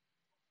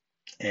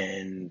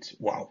 And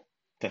wow,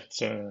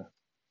 that's a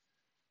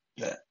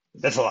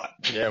lot.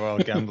 Yeah, well,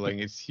 gambling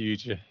is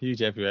huge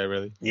everywhere,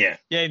 really. Yeah.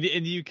 Yeah,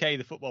 in the UK,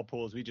 the football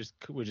pools, we're just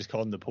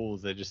calling them the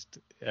pools. They're just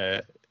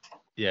it's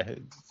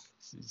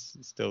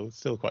still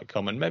quite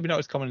common. Maybe not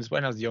as common as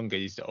when I was younger.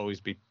 Used to always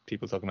be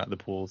people talking about the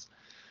pools.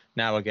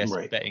 Now I guess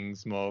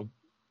betting's more.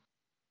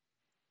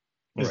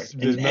 There's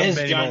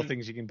many more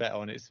things you can bet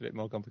on. It's a bit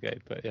more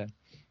complicated, but yeah.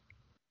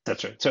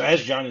 That's right. So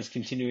as John is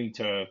continuing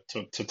to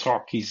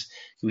talk,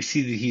 we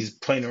see that he's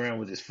playing around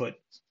with his foot,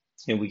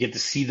 and we get to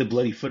see the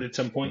bloody foot at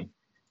some point,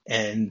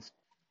 and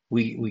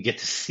we get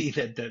to see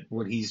that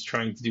what he's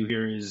trying to do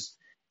here is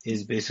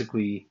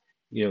basically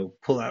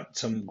pull out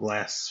some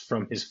glass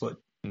from his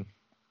foot.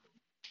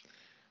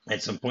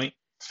 at some point,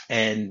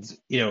 and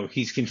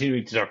he's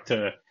continuing to talk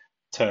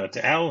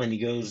to Al, and he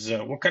goes,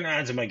 "What kind of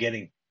odds am I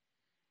getting?"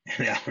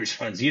 And Al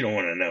responds, "You don't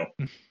want to know."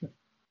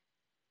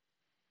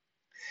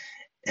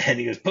 And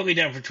he goes, "Put me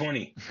down for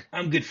 20.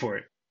 I'm good for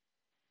it."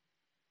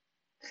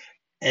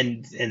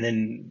 And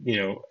then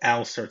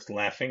Al starts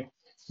laughing,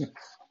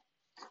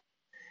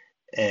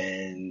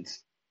 and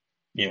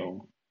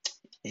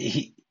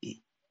he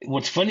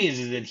what's funny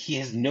is that he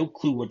has no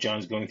clue what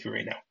John's going through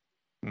right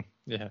now.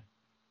 Yeah.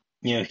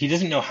 He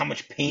doesn't know how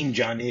much pain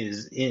John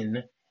is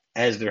in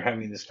as they're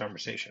having this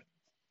conversation.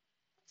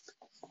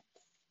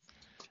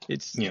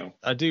 It's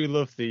I do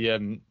love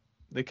the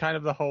kind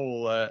of the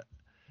whole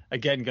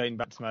again, going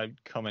back to my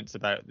comments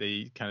about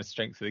the kind of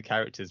strength of the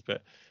characters,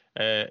 but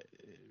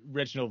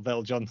Reginald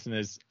Vell Johnson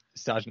as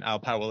Sergeant Al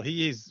Powell,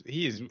 he is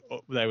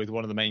up there with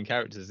one of the main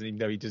characters, and even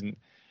though he doesn't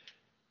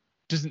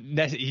until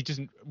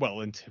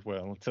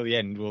the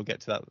end, we'll get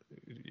to that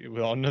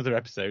on another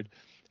episode,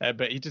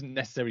 but he doesn't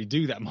necessarily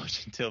do that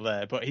much until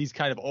there. But he's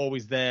kind of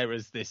always there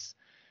as this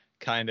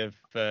kind of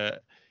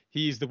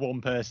he's the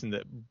one person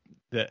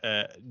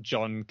that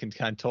John can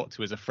kind of talk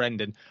to as a friend.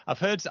 And I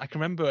can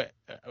remember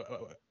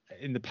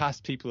in the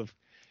past people have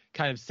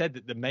kind of said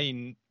that the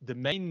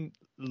main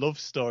love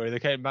story, the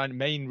kind of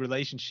main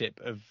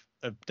relationship of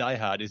Die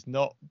Hard is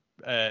not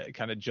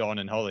kind of John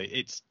and Holly,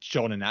 it's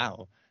John and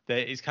Al.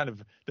 It's kind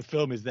of the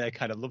film is their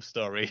kind of love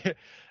story.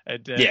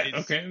 And,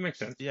 it makes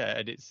sense. Yeah,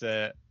 and it's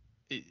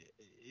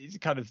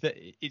kind of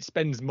it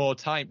spends more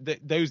time.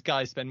 Those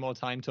guys spend more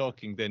time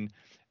talking than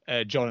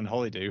John and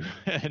Holly do,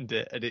 and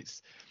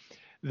it's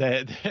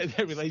their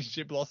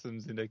relationship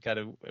blossoms in a kind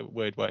of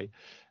weird way.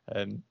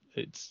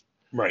 It's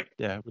right,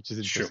 yeah, which is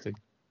interesting.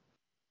 True.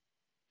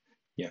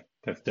 Yeah,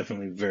 that's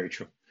definitely very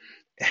true.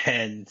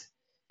 And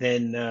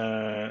then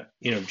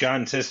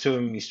John says to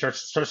him, he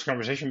starts the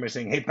conversation by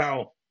saying, "Hey,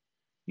 pal,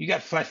 you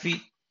got flat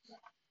feet?"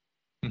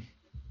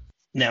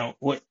 Now,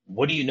 what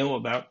do you know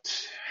about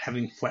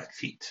having flat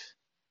feet?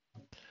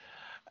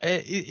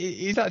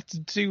 Is that to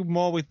do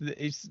more with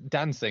it's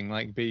dancing,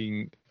 like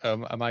being?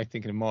 Am I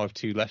thinking more of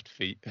two left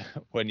feet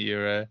when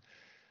you're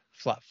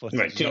flat-footed?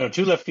 Right,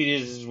 two left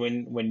feet is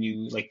when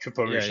you like trip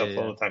over yourself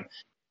all the time.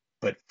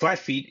 But flat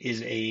feet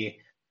is a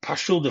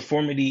postural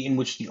deformity in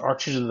which the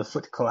arches of the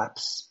foot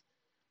collapse,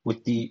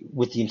 with the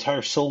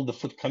entire sole of the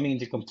foot coming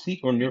into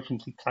complete or near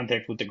complete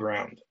contact with the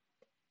ground.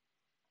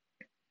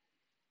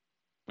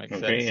 Makes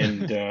sense.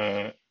 And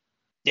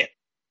yeah.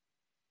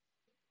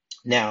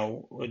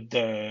 Now what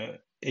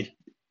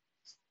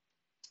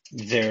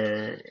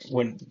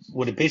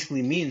it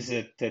basically means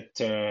is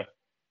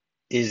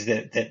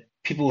that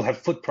people have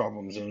foot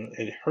problems, and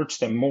it hurts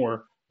them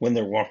more when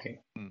they're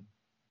walking.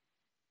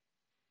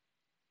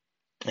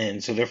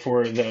 And so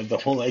therefore the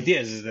whole idea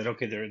is that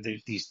okay,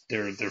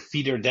 their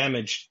feet are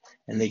damaged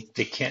and they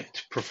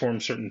can't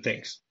perform certain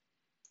things,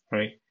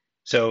 right?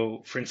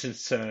 So for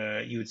instance,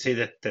 you would say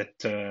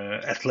that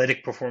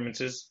athletic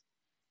performances,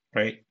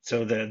 right?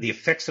 So the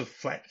effects of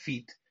flat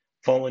feet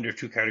fall under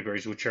two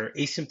categories, which are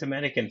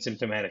asymptomatic and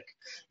symptomatic.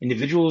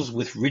 Individuals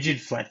with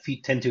rigid flat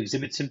feet tend to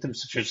exhibit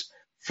symptoms such as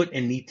foot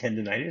and knee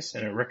tendonitis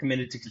and are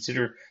recommended to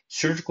consider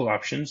surgical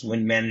options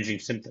when managing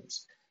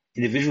symptoms.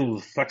 Individuals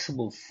with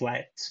flexible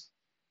flat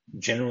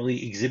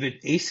generally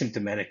exhibit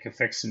asymptomatic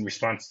effects in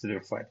response to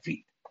their flat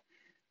feet.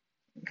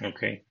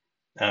 Okay.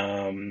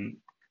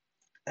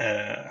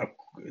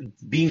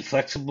 Being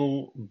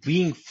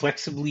flexibly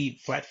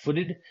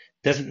flat-footed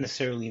doesn't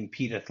necessarily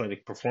impede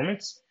athletic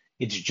performance.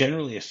 It's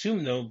generally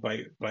assumed, though,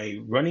 by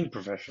running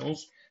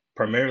professionals,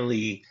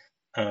 primarily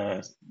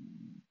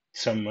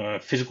some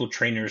physical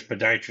trainers,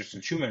 podiatrists,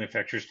 and shoe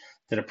manufacturers,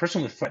 that a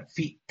person with flat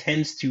feet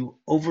tends to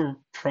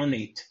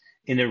overpronate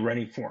in their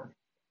running form.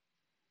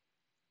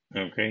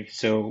 Okay,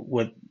 so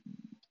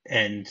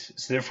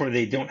therefore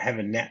they don't have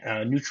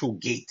a neutral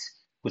gait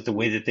with the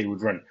way that they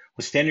would run.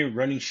 With standard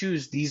running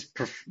shoes, these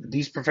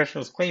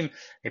professionals claim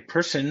a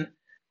person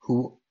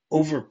who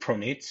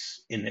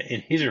overpronates in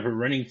his or her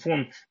running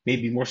form may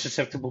be more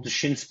susceptible to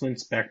shin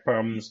splints, back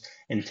problems,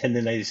 and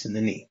tendonitis in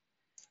the knee.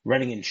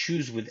 Running in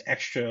shoes with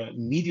extra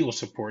medial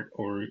support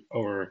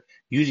or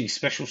using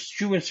special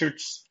shoe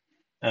inserts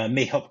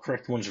may help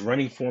correct one's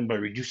running form by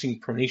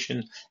reducing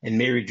pronation and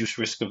may reduce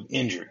risk of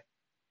injury.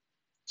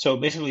 So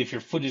basically, if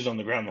your foot is on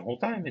the ground the whole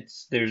time,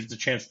 there's the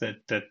chance that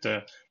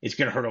it's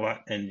going to hurt a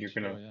lot and you're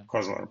going to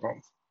cause a lot of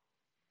problems.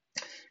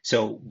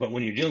 So, but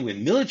when you're dealing with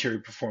military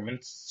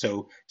performance,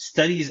 so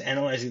studies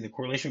analyzing the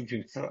correlation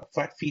between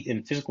flat feet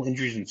and physical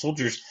injuries in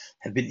soldiers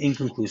have been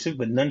inconclusive,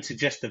 but none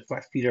suggest that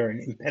flat feet are an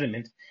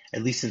impediment,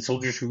 at least in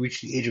soldiers who reach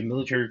the age of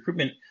military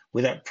recruitment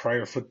without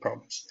prior foot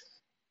problems.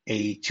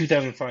 A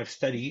 2005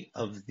 study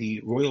of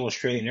the Royal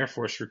Australian Air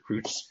Force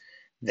recruits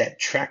that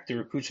tracked the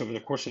recruits over the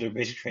course of their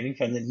basic training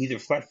found that neither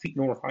flat feet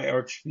nor high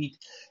arched feet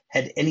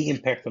had any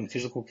impact on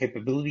physical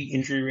capability,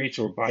 injury rates,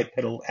 or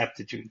bipedal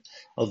aptitude.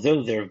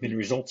 Although there have been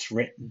results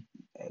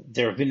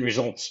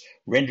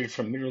rendered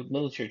from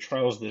military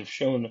trials that have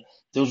shown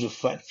those with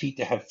flat feet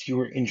to have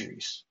fewer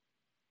injuries.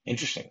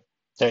 Interesting.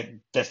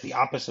 That's the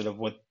opposite of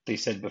what they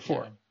said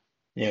before.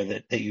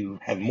 that you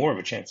have more of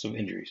a chance of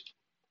injuries.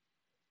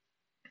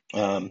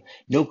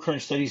 No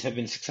current studies have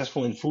been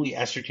successful in fully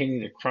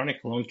ascertaining the chronic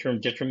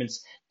long-term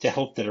detriments to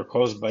health that are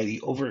caused by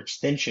the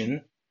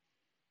overextension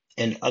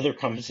and other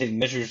compensating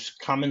measures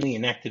commonly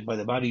enacted by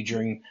the body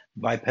during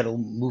bipedal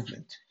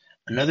movement.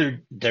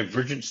 Another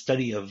divergent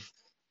study of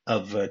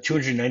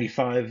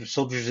 295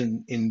 soldiers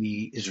in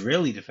the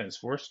Israeli Defense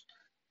Force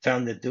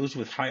found that those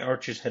with high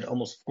arches had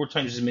almost 4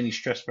 times as many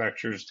stress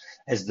fractures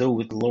as those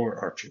with lower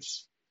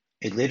arches.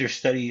 A later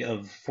study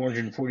of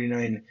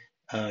 449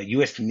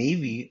 U.S.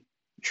 Navy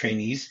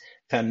trainees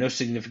found no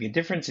significant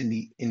difference in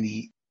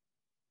the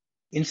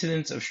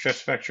incidence of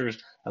stress fractures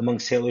among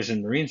sailors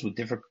and Marines with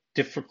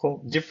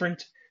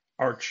different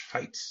arch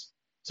heights.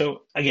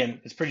 So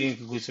again, it's pretty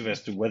inconclusive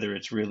as to whether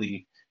it's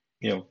really,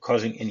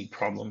 causing any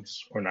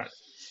problems or not.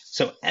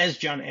 So as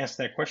John asked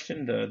that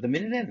question, the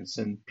minute ends,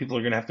 and people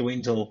are going to have to wait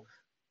until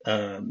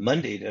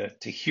Monday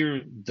to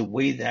hear the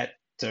way that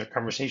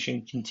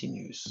conversation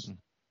continues. Mm-hmm.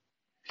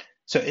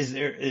 So is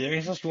there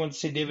anything else you want to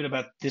say, David,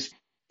 about this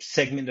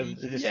segment of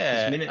this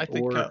minute, I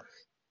think, or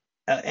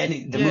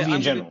the movie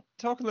in general?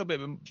 Talk a little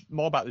bit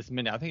more about this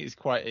minute. I think it's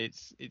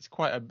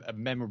quite a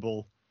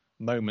memorable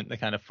moment, the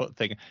kind of foot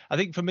thing. I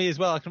think for me as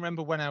well, I can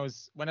remember when I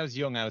was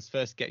young, I was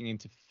first getting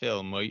into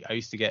film. I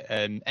used to get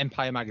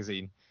Empire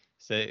magazine,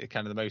 so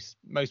kind of the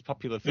most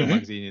popular film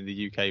magazine in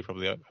the UK,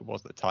 probably it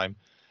was at the time.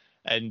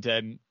 And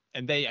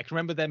I can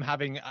remember them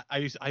having.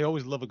 I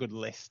always love a good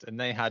list, and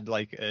they had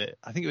like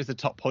I think it was the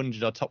top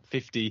 100 or top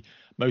 50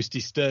 most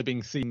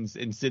disturbing scenes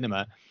in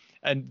cinema,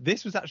 and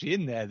this was actually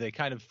in there, the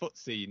kind of foot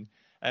scene.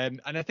 And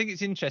I think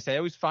it's interesting. I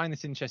always find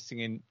this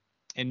interesting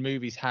in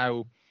movies,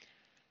 how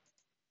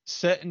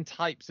certain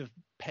types of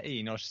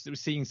pain or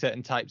seeing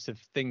certain types of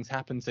things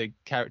happen to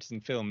characters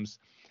in films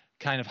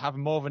kind of have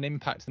more of an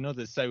impact than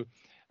others. So,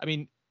 I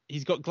mean,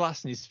 he's got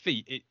glass in his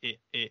feet.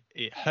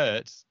 It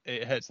hurts.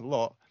 It hurts a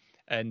lot.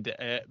 And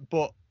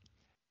but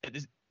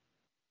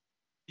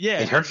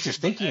it hurts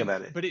just thinking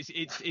about it. But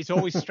it's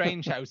always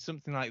strange how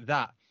something like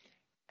that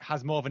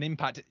has more of an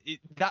impact.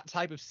 That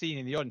type of scene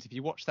in the audience, if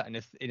you watch that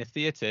in a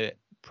theater,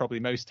 probably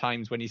most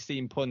times when you see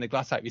him pulling the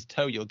glass out of his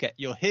toe,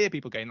 you'll hear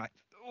people going like,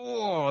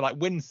 oh, like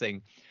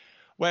wincing.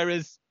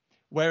 Whereas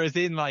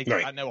in like,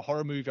 right, I don't know, a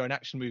horror movie or an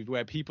action movie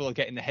where people are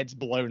getting their heads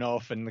blown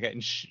off and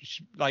getting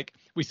like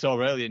we saw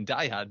earlier in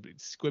Die Hard,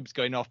 squibs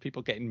going off,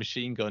 people getting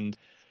machine gunned.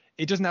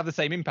 It doesn't have the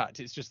same impact.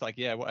 It's just like,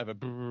 yeah, whatever,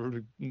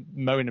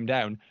 mowing them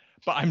down.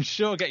 But I'm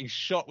sure getting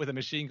shot with a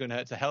machine gun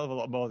hurts a hell of a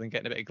lot more than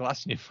getting a bit of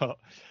glass in your foot.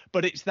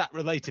 But it's that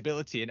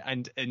relatability,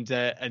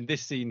 and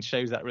this scene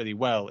shows that really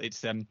well.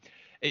 It's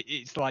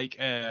like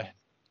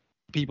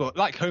people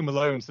like Home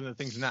Alone, some of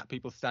the things in that,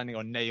 people standing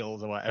on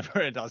nails or whatever,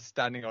 and us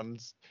standing on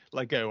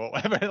Lego or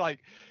whatever. Like,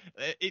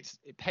 it's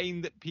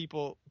pain that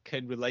people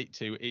can relate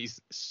to is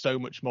so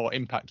much more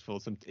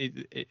impactful.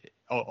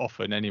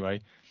 Often anyway.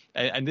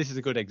 And this is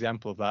a good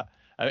example of that.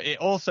 It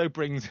also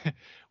brings,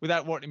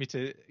 without wanting me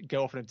to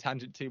go off on a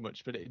tangent too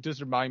much, but it does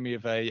remind me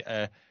of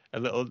a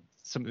little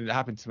something that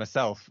happened to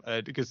myself,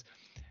 because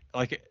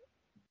like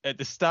at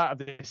the start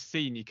of this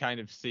scene, you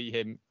kind of see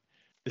him.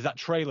 There's that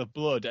trail of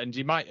blood, and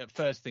you might at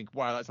first think,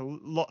 "Wow, that's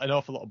an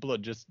awful lot of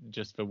blood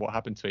just for what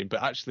happened to him."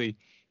 But actually,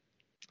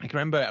 I can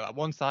remember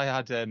once I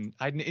had an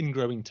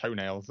ingrowing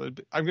toenail. So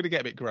I'm going to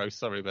get a bit gross,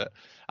 sorry, but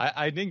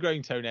I had an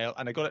ingrowing toenail,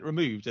 and I got it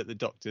removed at the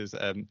doctor's.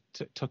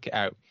 Took it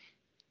out,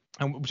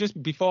 and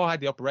just before I had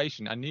the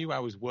operation, I knew I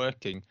was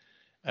working.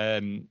 I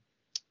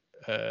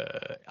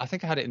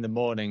think I had it in the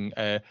morning,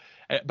 but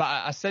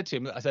I said to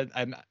him, I said,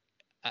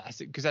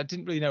 because I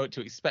didn't really know what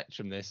to expect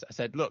from this. I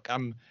said, look,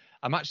 I'm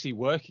actually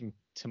working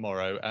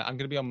tomorrow. I'm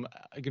going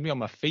to be on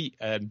my feet.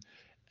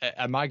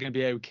 Am I going to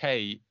be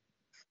okay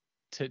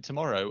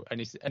tomorrow?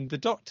 And the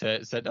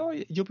doctor said, oh,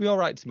 you'll be all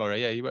right tomorrow.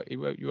 Yeah,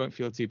 you won't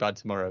feel too bad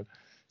tomorrow.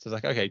 So I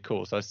was like, okay,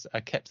 cool. So I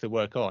kept the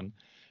work on,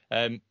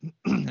 and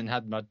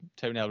had my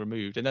toenail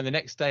removed. And then the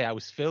next day I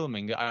was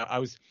filming.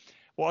 I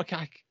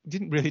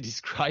didn't really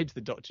describe to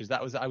the doctors.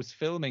 I was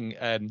filming.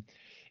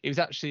 It was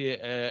actually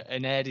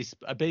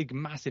a big,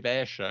 massive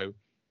air show.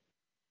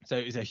 So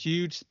it was a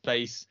huge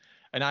space,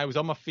 and I was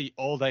on my feet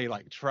all day,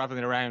 like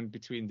traveling around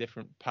between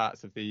different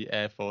parts of the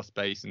Air Force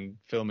Base and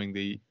filming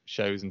the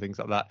shows and things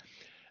like that.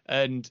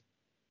 And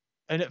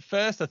at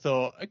first I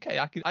thought, okay,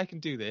 I can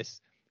do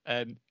this.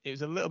 It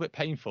was a little bit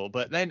painful,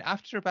 but then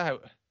after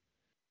about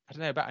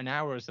an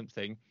hour or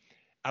something,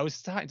 I was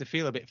starting to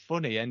feel a bit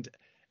funny, and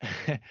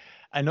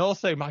and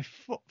also my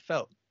foot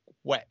felt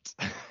wet.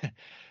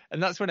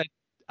 And that's when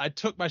I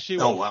took my shoe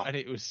off. Wow. And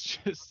it was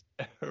just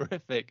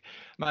horrific.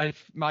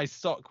 My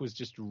sock was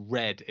just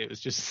red. It was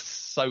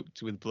just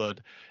soaked with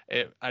blood.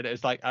 And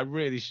it's like, I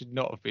really should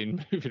not have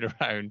been moving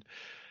around.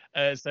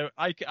 So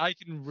I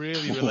can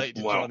really relate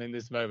to John in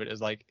this moment,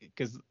 as like,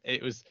 because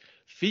it was,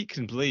 feet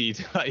can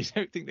bleed. I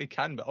don't think they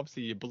can, but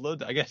obviously your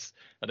blood, I guess,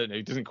 I don't know,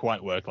 it doesn't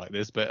quite work like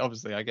this, but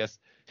obviously I guess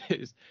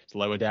it's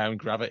lower down,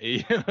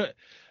 gravity.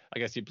 I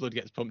guess your blood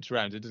gets pumped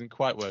around. It doesn't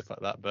quite work like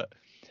that, but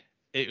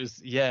it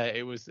was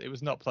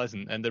not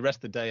pleasant. And the rest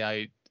of the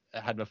day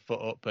had my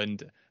foot up,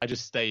 and I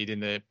just stayed in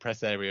the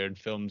press area and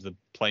filmed the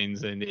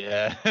planes in the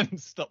air and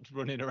stopped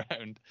running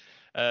around.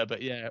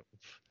 But yeah,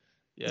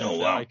 Oh, so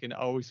wow. I can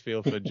always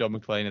feel for John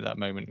McClane at that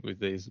moment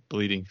with his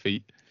bleeding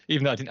feet.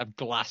 Even though I didn't have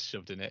glass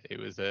shoved in it, it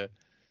was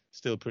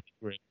still pretty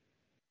grim.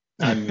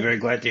 I'm very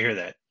glad to hear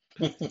that.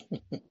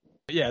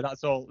 Yeah,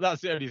 that's all.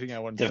 That's the only thing I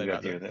want to say Definitely glad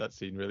about to hear that. that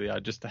scene.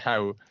 Really, just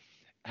how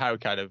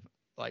kind of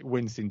like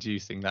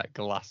wince-inducing that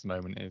glass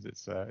moment is.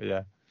 It's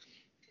yeah.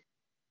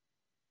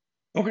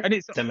 Okay, And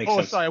it's that makes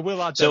sense. Sorry, I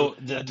will add So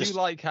though, I do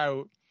like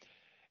how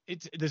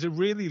there's a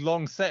really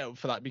long setup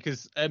for that,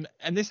 because and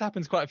this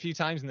happens quite a few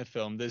times in the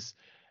film.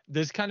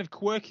 There's kind of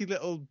quirky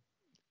little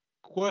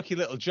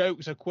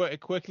jokes or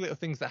quirky little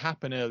things that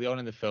happen early on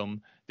in the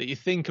film that you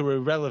think are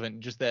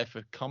irrelevant, just there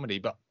for comedy,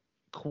 but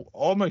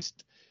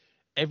almost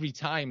every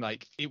time,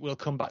 like, it will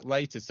come back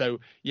later.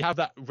 So you have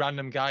that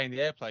random guy in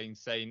the airplane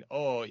saying,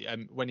 "Oh,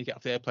 when you get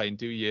off the airplane,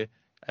 do your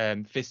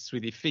fists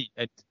with your feet."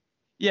 And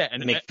yeah,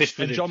 make fists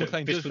with and your John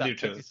McClane fists does with that, your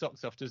takes toes. his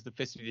socks off, does the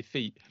fist with your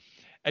feet.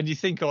 And you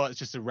think, oh, it's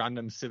just a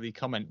random silly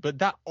comment, but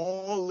that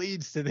all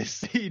leads to this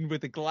scene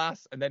with the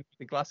glass, and then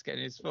the glass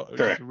getting his foot,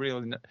 which is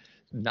really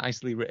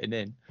nicely written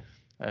in.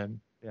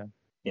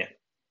 Yeah.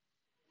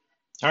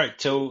 All right,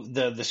 so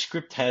the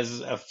script has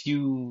a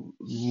few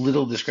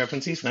little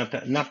discrepancies, not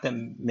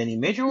that many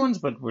major ones,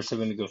 but we're still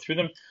going to go through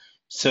them.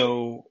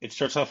 So it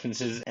starts off and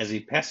says, as he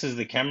passes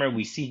the camera,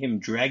 we see him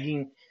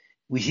dragging,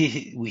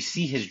 we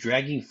see his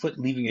dragging foot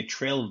leaving a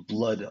trail of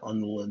blood on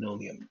the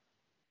linoleum.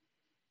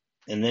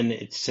 And then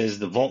it says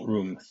the vault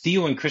room.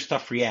 Theo and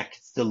Christoph react,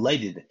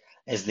 delighted,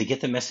 as they get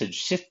the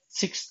message,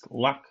 sixth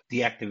lock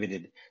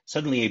deactivated.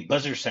 Suddenly a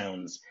buzzer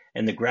sounds,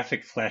 and the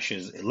graphic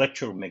flashes,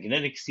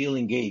 electromagnetic seal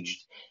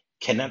engaged.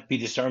 Cannot be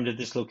disarmed at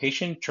this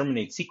location.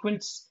 Terminate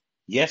sequence.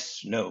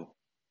 Yes, no.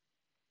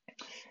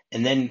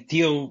 And then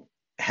Theo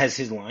has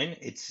his line.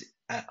 It's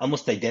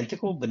almost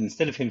identical, but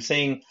instead of him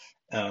saying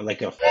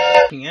like a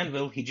fucking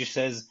anvil, he just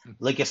says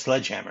like a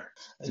sledgehammer.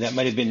 That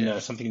might have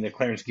been something that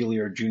Clarence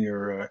Gilliard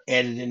Jr.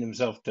 Added in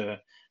himself to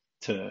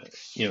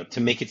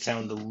make it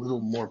sound a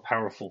little more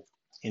powerful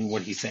in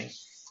what he's saying.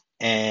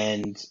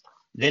 And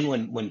then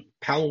when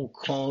Powell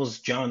calls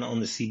John on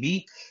the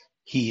CB,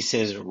 he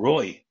says,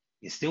 "Roy,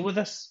 you still with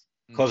us?"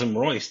 Calls him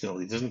Roy still.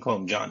 He doesn't call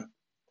him John.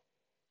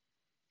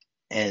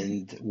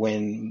 And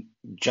when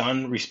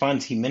John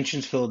responds, he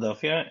mentions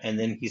Philadelphia, and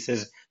then he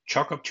says,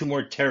 "Chalk up 2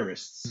 more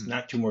terrorists,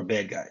 not 2 more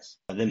bad guys."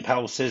 Then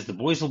Powell says, "The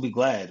boys will be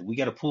glad. We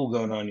got a pool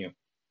going on you."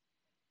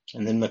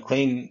 And then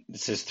McClane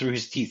says through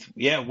his teeth,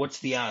 "Yeah, what's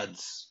the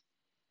odds?"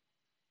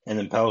 And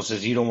then Powell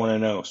says, "You don't want to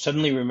know."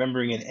 Suddenly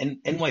remembering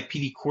an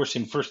NYPD course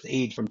in first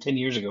aid from 10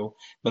 years ago,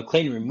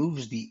 McClane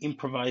removes the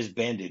improvised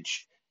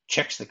bandage,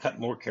 checks the cut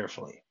more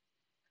carefully.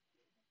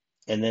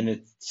 And then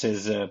it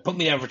says, "Put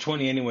me down for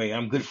 20 anyway.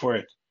 I'm good for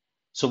it."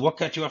 So what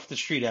got you off the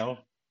street, Al?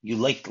 You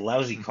liked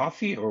lousy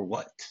coffee or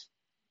what?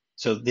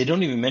 So they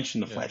don't even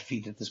mention the flat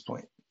feet at this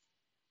point.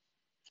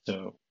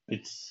 So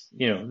it's,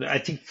 I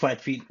think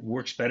flat feet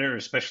works better,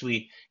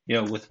 especially,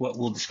 with what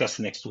we'll discuss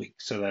next week.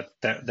 So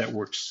that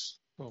works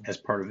as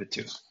part of it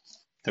too.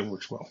 That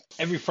works well.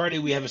 Every Friday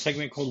we have a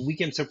segment called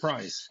Weekend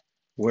Surprise,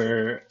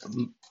 where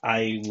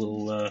I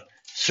will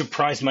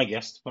surprise my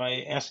guest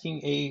by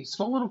asking a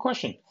small little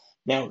question.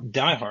 Now,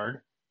 Die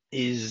Hard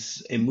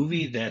is a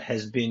movie that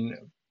has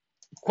been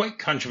quite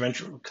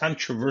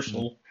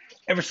controversial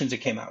ever since it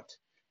came out.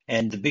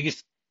 And the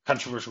biggest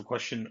controversial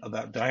question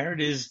about Die Hard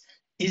is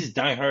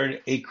Die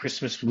Hard a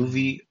Christmas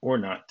movie or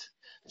not?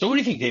 So what do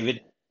you think,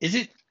 David? Is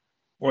it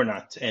or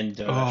not? And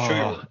show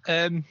your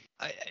work.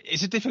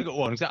 It's a difficult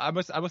one. I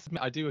must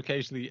admit, I do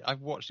occasionally.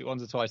 I've watched it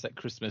once or twice at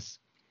Christmas,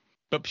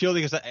 but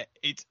purely because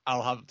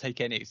I'll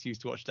take any excuse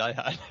to watch Die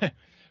Hard.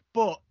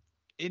 But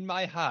in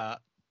my heart,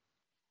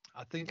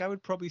 I think I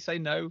would probably say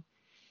no.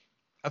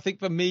 I think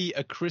for me,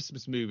 a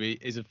Christmas movie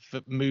is a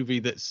movie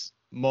that's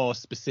more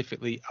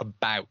specifically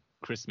about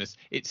Christmas.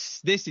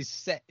 This is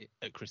set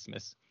at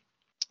Christmas.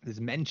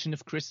 There's mention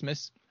of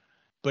Christmas,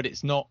 but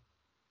it's not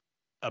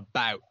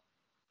about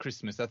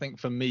Christmas. I think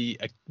for me,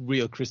 a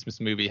real Christmas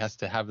movie has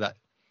to have that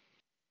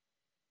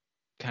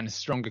kind of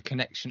stronger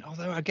connection.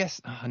 Although I guess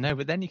I know,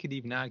 but then you could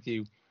even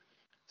argue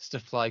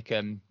stuff like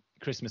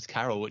Christmas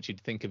Carol, which you'd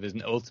think of as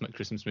an ultimate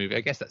Christmas movie. I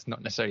guess that's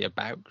not necessarily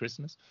about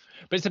Christmas,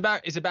 but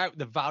it's about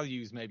the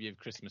values maybe of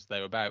Christmas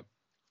though.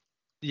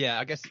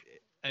 I guess,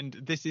 and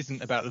this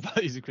isn't about the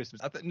values of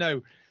Christmas. I'm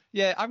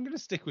going to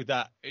stick with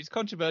that. It's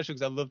controversial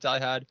because I love Die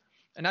Hard,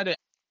 and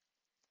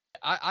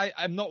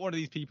I'm not one of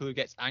these people who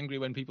gets angry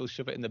when people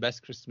shove it in the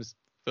best Christmas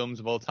films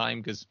of all time,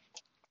 because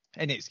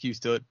any excuse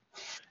to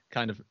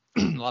kind of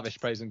lavish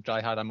praise on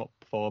Die Hard I'm up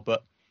for.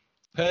 But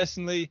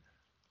personally,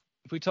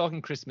 if we're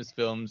talking Christmas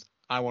films,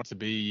 I want to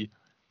be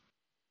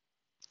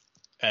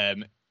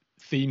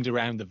themed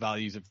around the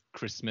values of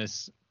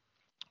Christmas,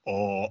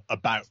 or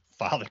about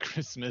Father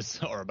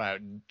Christmas, or about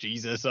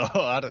Jesus, or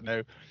I don't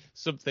know,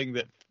 something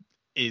that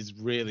is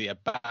really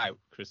about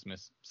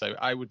Christmas. So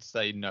I would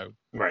say no.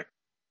 Right.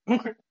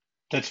 Okay.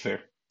 That's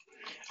fair.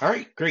 All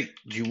right, great.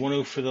 Do you want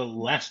to, for the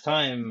last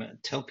time,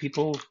 tell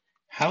people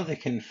how they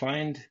can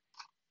find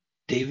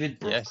David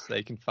Brooke. Yes,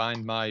 they can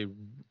find my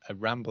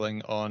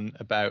rambling on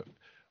about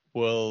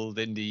world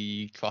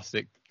indie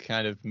classic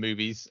kind of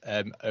movies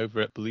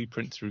over at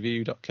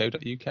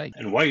blueprintsreview.co.uk.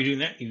 And while you're doing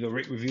that, you go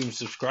rate, review, and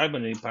subscribe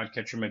on any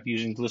podcatcher you might be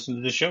using to listen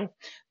to the show.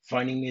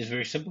 Finding me is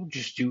very simple.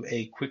 Just do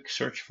a quick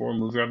search for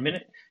MovieRob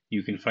Minute.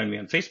 You can find me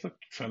on Facebook,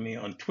 find me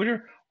on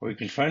Twitter, or you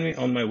can find me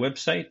on my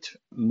website,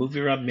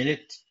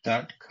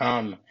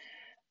 MovieRobMinute.com.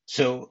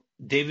 So,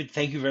 David,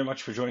 thank you very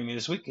much for joining me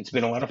this week. It's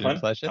been a lot of fun. A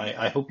pleasure.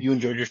 I hope you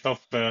enjoyed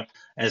yourself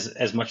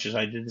as much as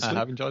I did this week. I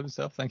have enjoyed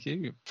myself. Thank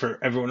you. For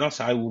everyone else,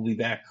 I will be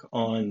back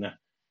on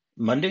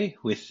Monday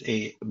with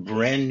a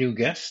brand new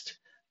guest.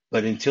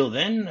 But until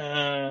then,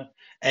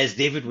 as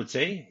David would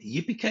say,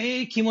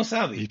 yippee-ki-yay,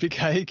 kimosabi.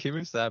 Yippee-ki-yay,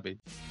 kimosabi.